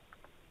crime.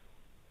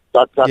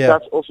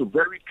 That's also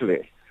very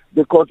clear.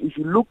 Because if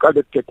you look at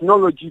the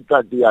technology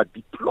that they are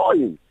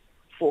deploying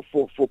for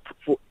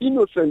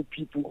innocent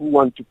people who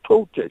want to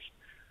protest,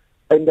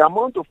 and the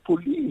amount of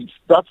police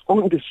that's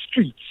on the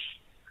streets,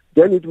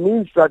 then it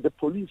means that the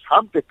police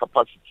have the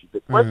capacity. The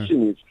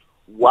question is,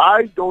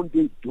 why don't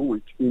they do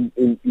it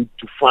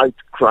to fight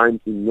crime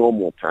in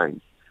normal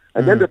times?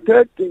 And then the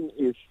third thing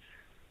is,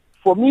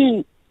 for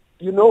me,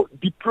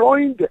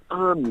 deploying the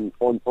army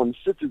on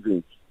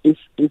citizens is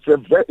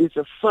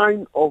a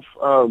sign of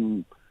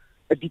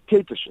a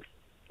dictatorship,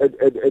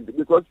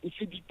 because you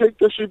see,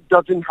 dictatorship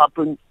doesn't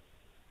happen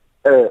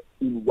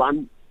in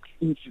one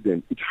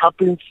incident. It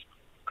happens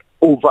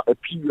over a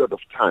period of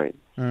time.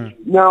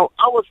 Now,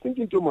 I was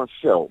thinking to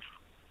myself,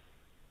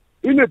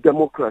 in a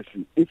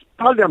democracy, it's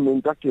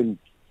Parliament that can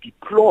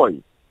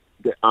deploy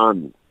the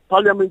army.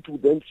 Parliament will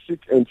then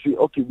sit and say,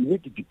 okay, we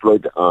need to deploy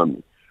the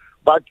army.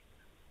 But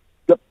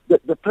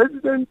the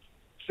president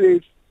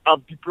says,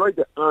 I've deployed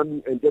the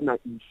army and then I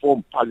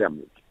inform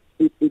Parliament.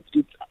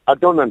 I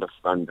don't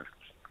understand that.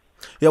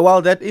 Yeah,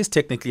 well, that is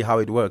technically how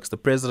it works. The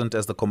president,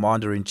 as the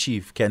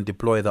commander-in-chief, can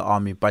deploy the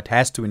army, but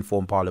has to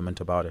inform Parliament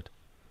about it.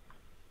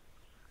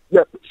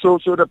 Yeah, so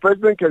the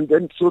president can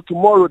then, so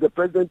tomorrow the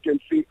president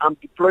can say, I'm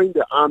deploying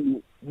the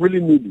army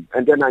willy-nilly,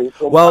 and then I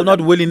inform Well, Parliament.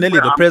 Not willy-nilly.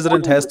 The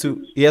president has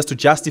to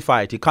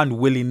justify it. He can't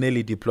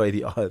willy-nilly deploy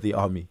the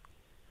army.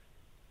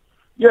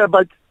 Yeah,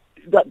 but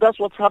that's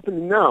what's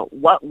happening now.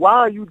 Why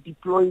are you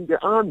deploying the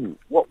army?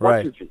 What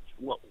is it?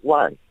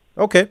 Why?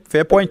 Okay,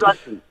 fair point.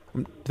 Exactly.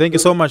 Thank you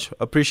so much.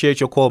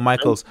 Appreciate your call,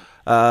 Michaels.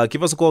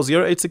 Give us a call,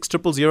 086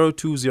 000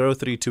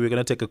 2032. We're going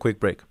to take a quick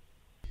break.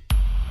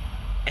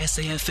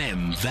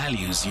 SAFM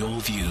values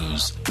your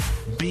views.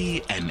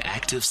 Be an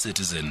active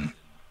citizen.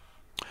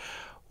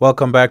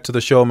 Welcome back to the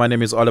show. My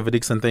name is Oliver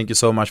Dixon. Thank you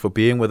so much for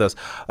being with us.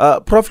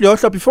 Prof.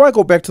 Lehohla, before I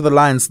go back to the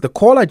lines, the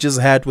call I just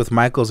had with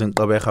Michaels in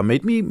Gqeberha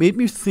made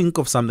me think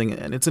of something,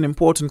 and it's an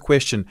important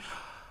question.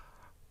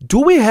 Do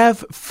we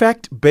have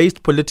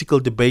fact-based political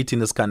debate in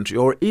this country,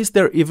 or is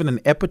there even an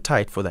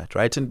appetite for that,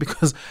 right? And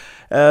because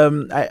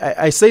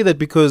I say that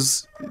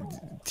because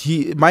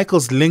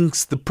Michaels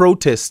links the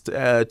protest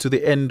to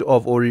the end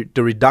of or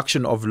the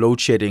reduction of load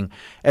shedding,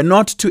 and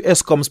not to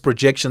Eskom's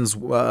projections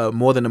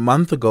more than a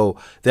month ago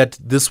that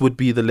this would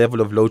be the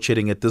level of load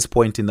shedding at this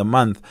point in the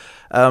month,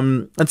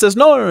 and says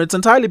no, it's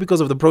entirely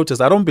because of the protest.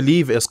 I don't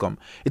believe Eskom.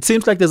 It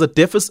seems like there's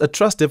a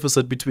trust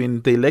deficit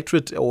between the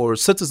electorate or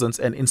citizens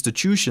and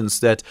institutions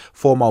that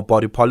form our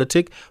body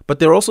politic, but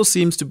there also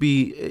seems to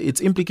be, its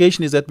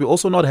implication is that we're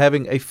also not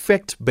having a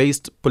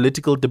fact-based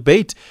political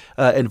debate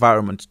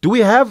environment. Do we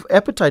have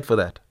appetite for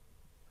that?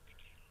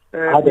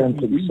 I don't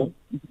think so.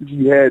 If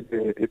we had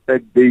a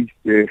fact-based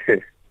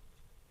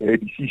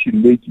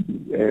decision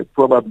making,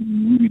 probably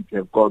we wouldn't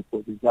have gone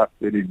for the gas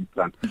energy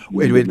transition.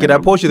 Wait, can I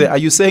pause you there? Are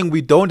you saying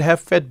we don't have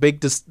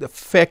fact-based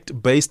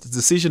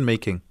decision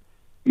making?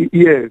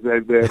 Yes, they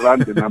run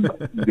the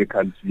numbers in the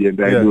country, and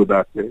I know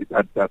that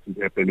that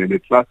doesn't happen. And a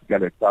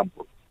classical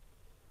example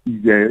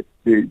is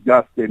the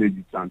gas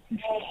energy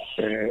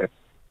transition,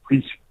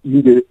 which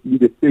in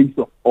the face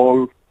of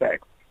all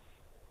facts,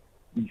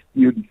 we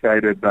still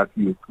decided that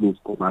we would close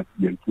Komati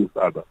and close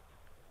others.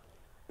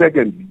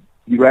 Secondly,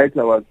 the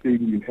writer was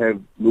saying we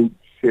have load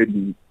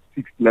shedding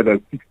level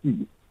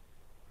 16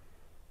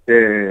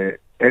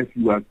 as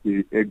he was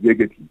the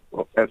executive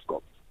of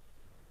ESCOM,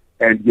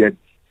 and yet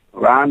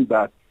ran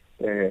that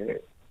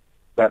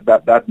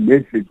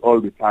message all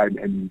the time,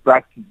 and in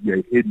practice we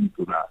are heading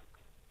to that.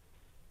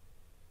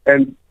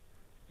 And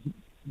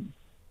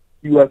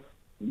he was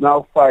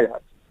now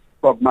fired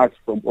from March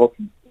from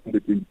office on the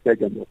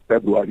 22nd of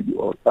February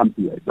or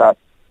something like that.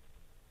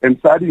 And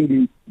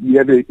suddenly we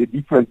have a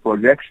different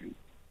projection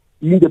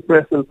in the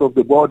presence of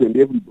the board and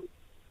everybody.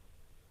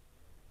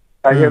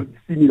 I have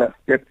similar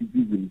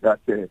skepticism that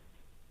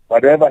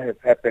whatever has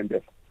happened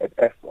at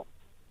ESCOM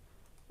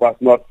was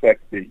not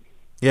fact-based.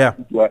 Yeah.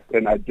 It was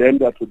an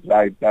agenda to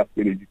drive that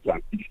energy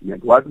transition.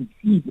 And what we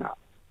see now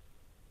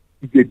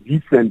is a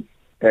different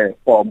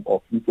form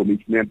of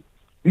information. And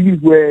this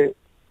is where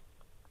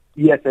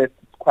EFF is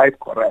quite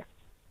correct.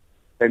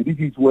 And this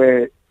is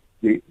where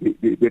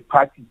the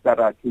parties that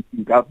are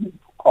taking government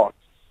to court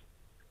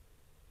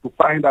to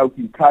find out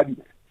in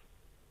cabinet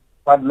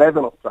what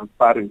level of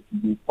transparency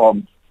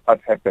informs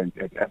what happened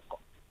at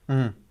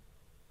ESCOM.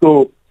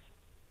 So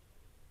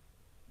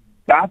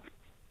that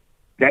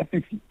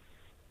deficit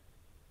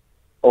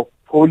of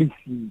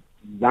policy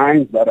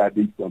lines that are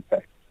based on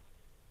facts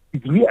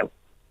is real.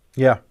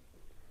 Yeah.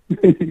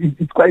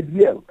 It's quite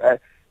real.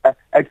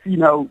 I see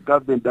now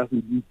government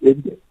doesn't use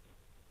evidence.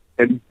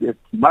 And it's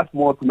much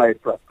more to my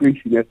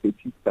frustration as the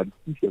chief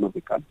statistician of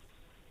the country.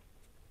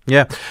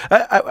 Yeah.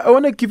 I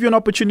want to give you an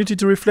opportunity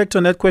to reflect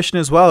on that question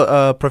as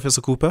well, Professor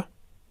Cooper.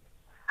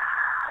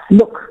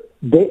 Look,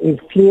 there is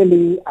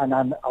clearly,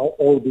 and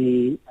all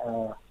the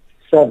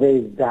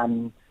surveys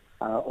done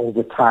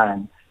over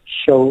time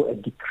show a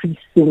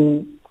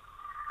decreasing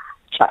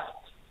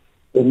trust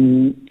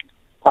in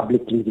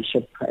public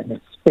leadership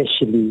and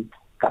especially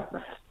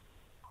government.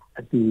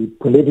 The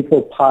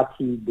political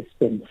party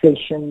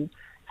dispensation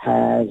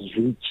has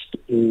reached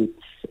its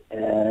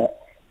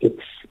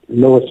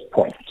lowest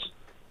point.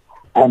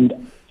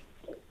 And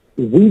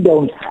we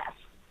don't have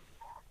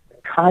the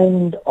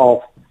kind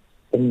of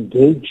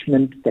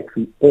engagement that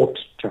we ought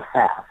to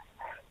have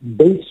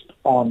based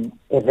on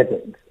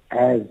evidence,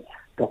 as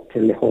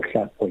Dr.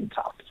 Lehohla points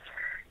out.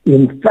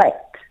 In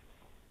fact,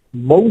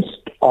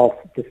 most of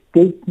the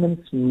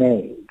statements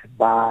made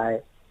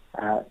by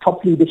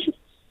top leadership,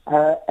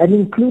 and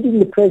including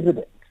the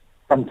president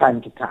from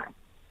time to time,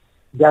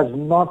 does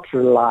not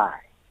rely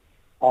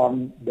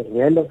on the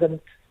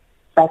relevant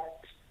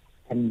facts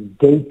and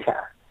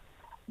data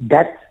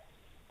that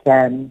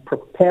can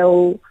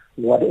propel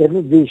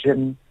whatever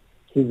vision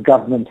his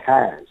government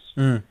has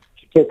to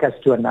take us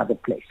to another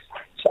place.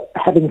 So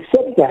having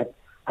said that,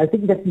 I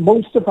think that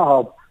most of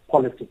our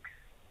politics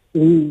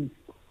is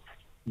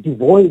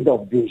devoid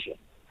of vision,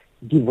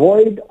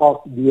 devoid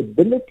of the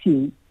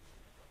ability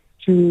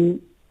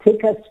to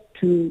take us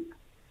to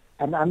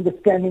an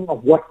understanding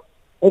of what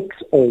X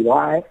or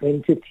Y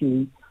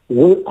entity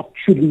will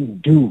actually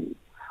do.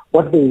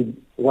 What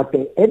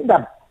they end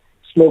up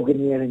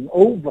sloganeering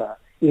over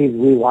is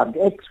we want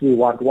X, we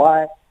want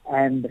Y,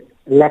 and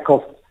lack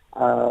of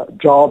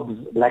jobs,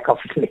 lack of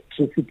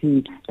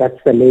electricity. That's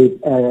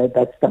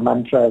the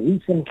mantra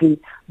recently.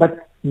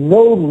 But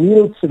no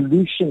real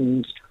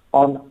solutions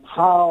on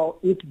how,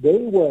 if they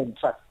were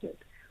entrusted,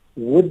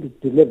 would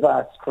deliver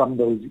us from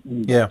those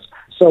evils. Yeah.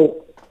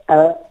 So,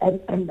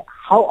 and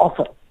how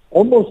often,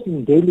 almost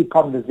in daily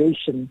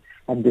conversation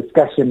and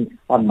discussion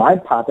on my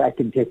part, I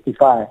can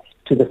testify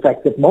to the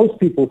fact that most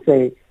people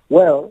say,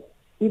 well,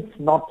 if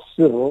not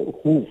Cyril,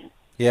 who?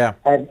 Yeah.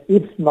 And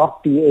if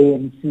not the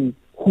ANC,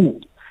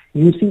 who?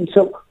 You see,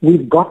 so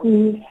we've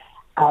gotten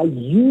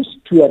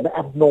used to an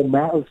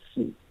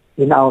abnormality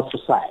in our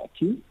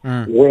society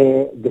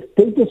where the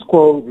status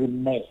quo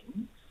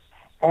remains.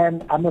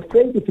 And I'm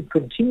afraid if it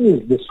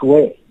continues this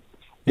way,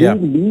 we're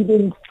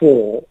leading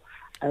for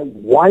a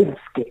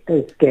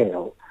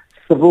wide-scale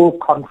civil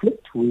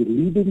conflict. We're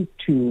leading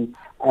to,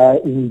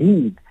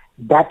 indeed,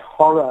 that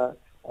horror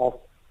of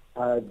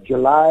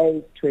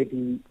July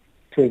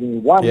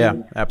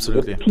 2021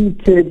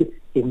 repeated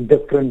in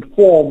different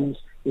forms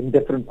in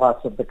different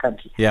parts of the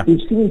country. Yeah.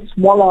 We've seen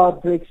small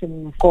outbreaks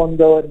in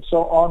Kondo and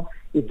so on.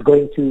 It's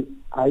going to,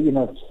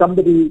 if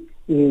somebody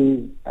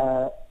is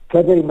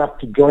clever enough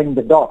to join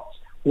the dots,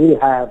 we'll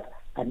have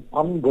an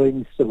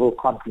ongoing civil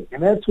conflict.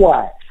 And that's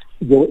why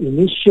your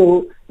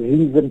initial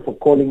reason for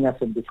calling us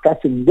and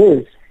discussing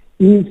this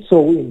is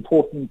so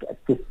important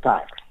at this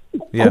time.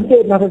 Yeah. Could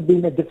there not have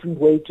been a different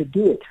way to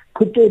do it?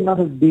 Could there not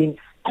have been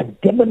a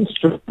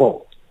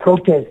demonstrable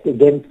protest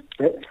against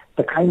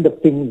the kind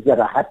of things that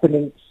are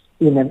happening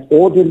in an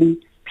orderly,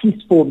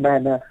 peaceful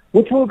manner,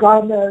 which will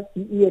garner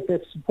the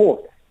EFF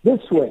support? This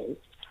way,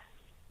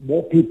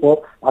 more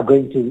people are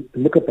going to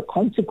look at the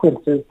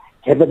consequences.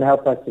 Heaven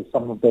help us if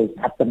some of those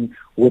happen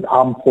with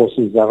armed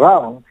forces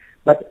around.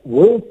 But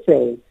we'll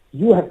say,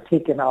 you have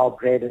taken our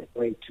bread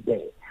away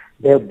today.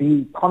 There'll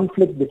be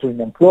conflict between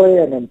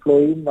employer and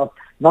employee, not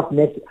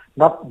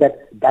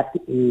that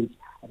is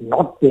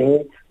not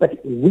there,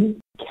 but we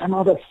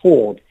cannot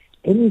afford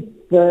any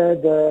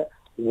further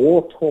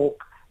war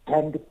talk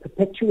and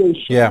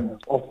perpetuation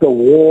of the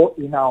war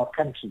in our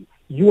country.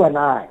 You and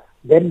I,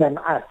 them and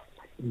us,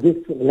 this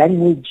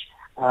language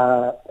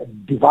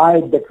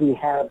divide that we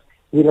have,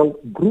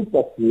 group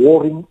of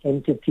warring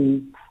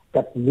entities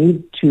that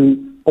need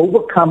to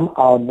overcome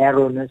our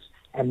narrowness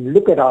and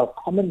look at our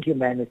common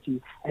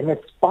humanity and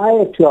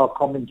aspire to our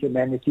common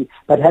humanity.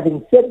 But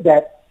having said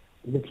that,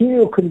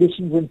 material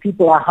conditions when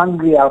people are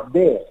hungry out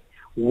there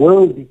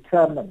will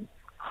determine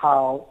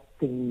how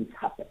things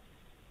happen.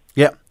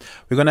 Yeah,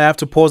 we're going to have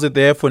to pause it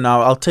there for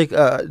now. I'll take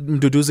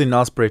Mduduzi and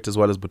Nelspruit as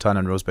well as Bhutan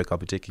and Rosebeck. I'll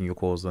be taking your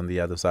calls on the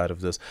other side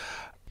of this.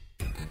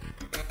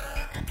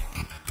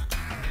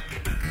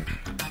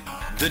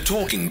 The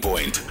Talking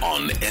Point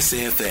on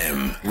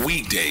SAFM.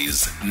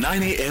 Weekdays,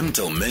 9 a.m.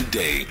 till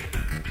midday.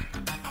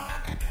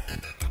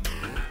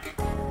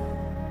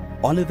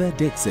 Oliver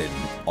Dixon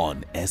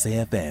on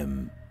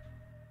SAFM.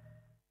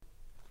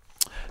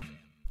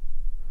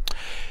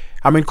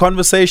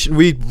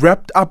 We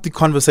wrapped up the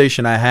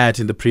conversation I had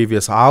in the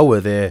previous hour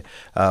there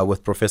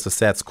with Professor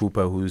Saths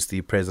Cooper, who's the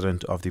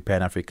president of the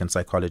Pan-African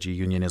Psychology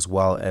Union, as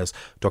well as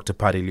Dr.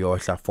 Pali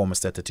Lehohla, former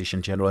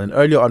Statistician General. And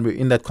earlier on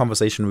in that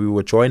conversation, we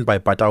were joined by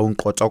Bataung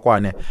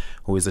Qhotsokoane,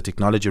 who is a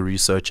technology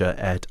researcher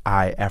at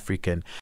iAfrikan.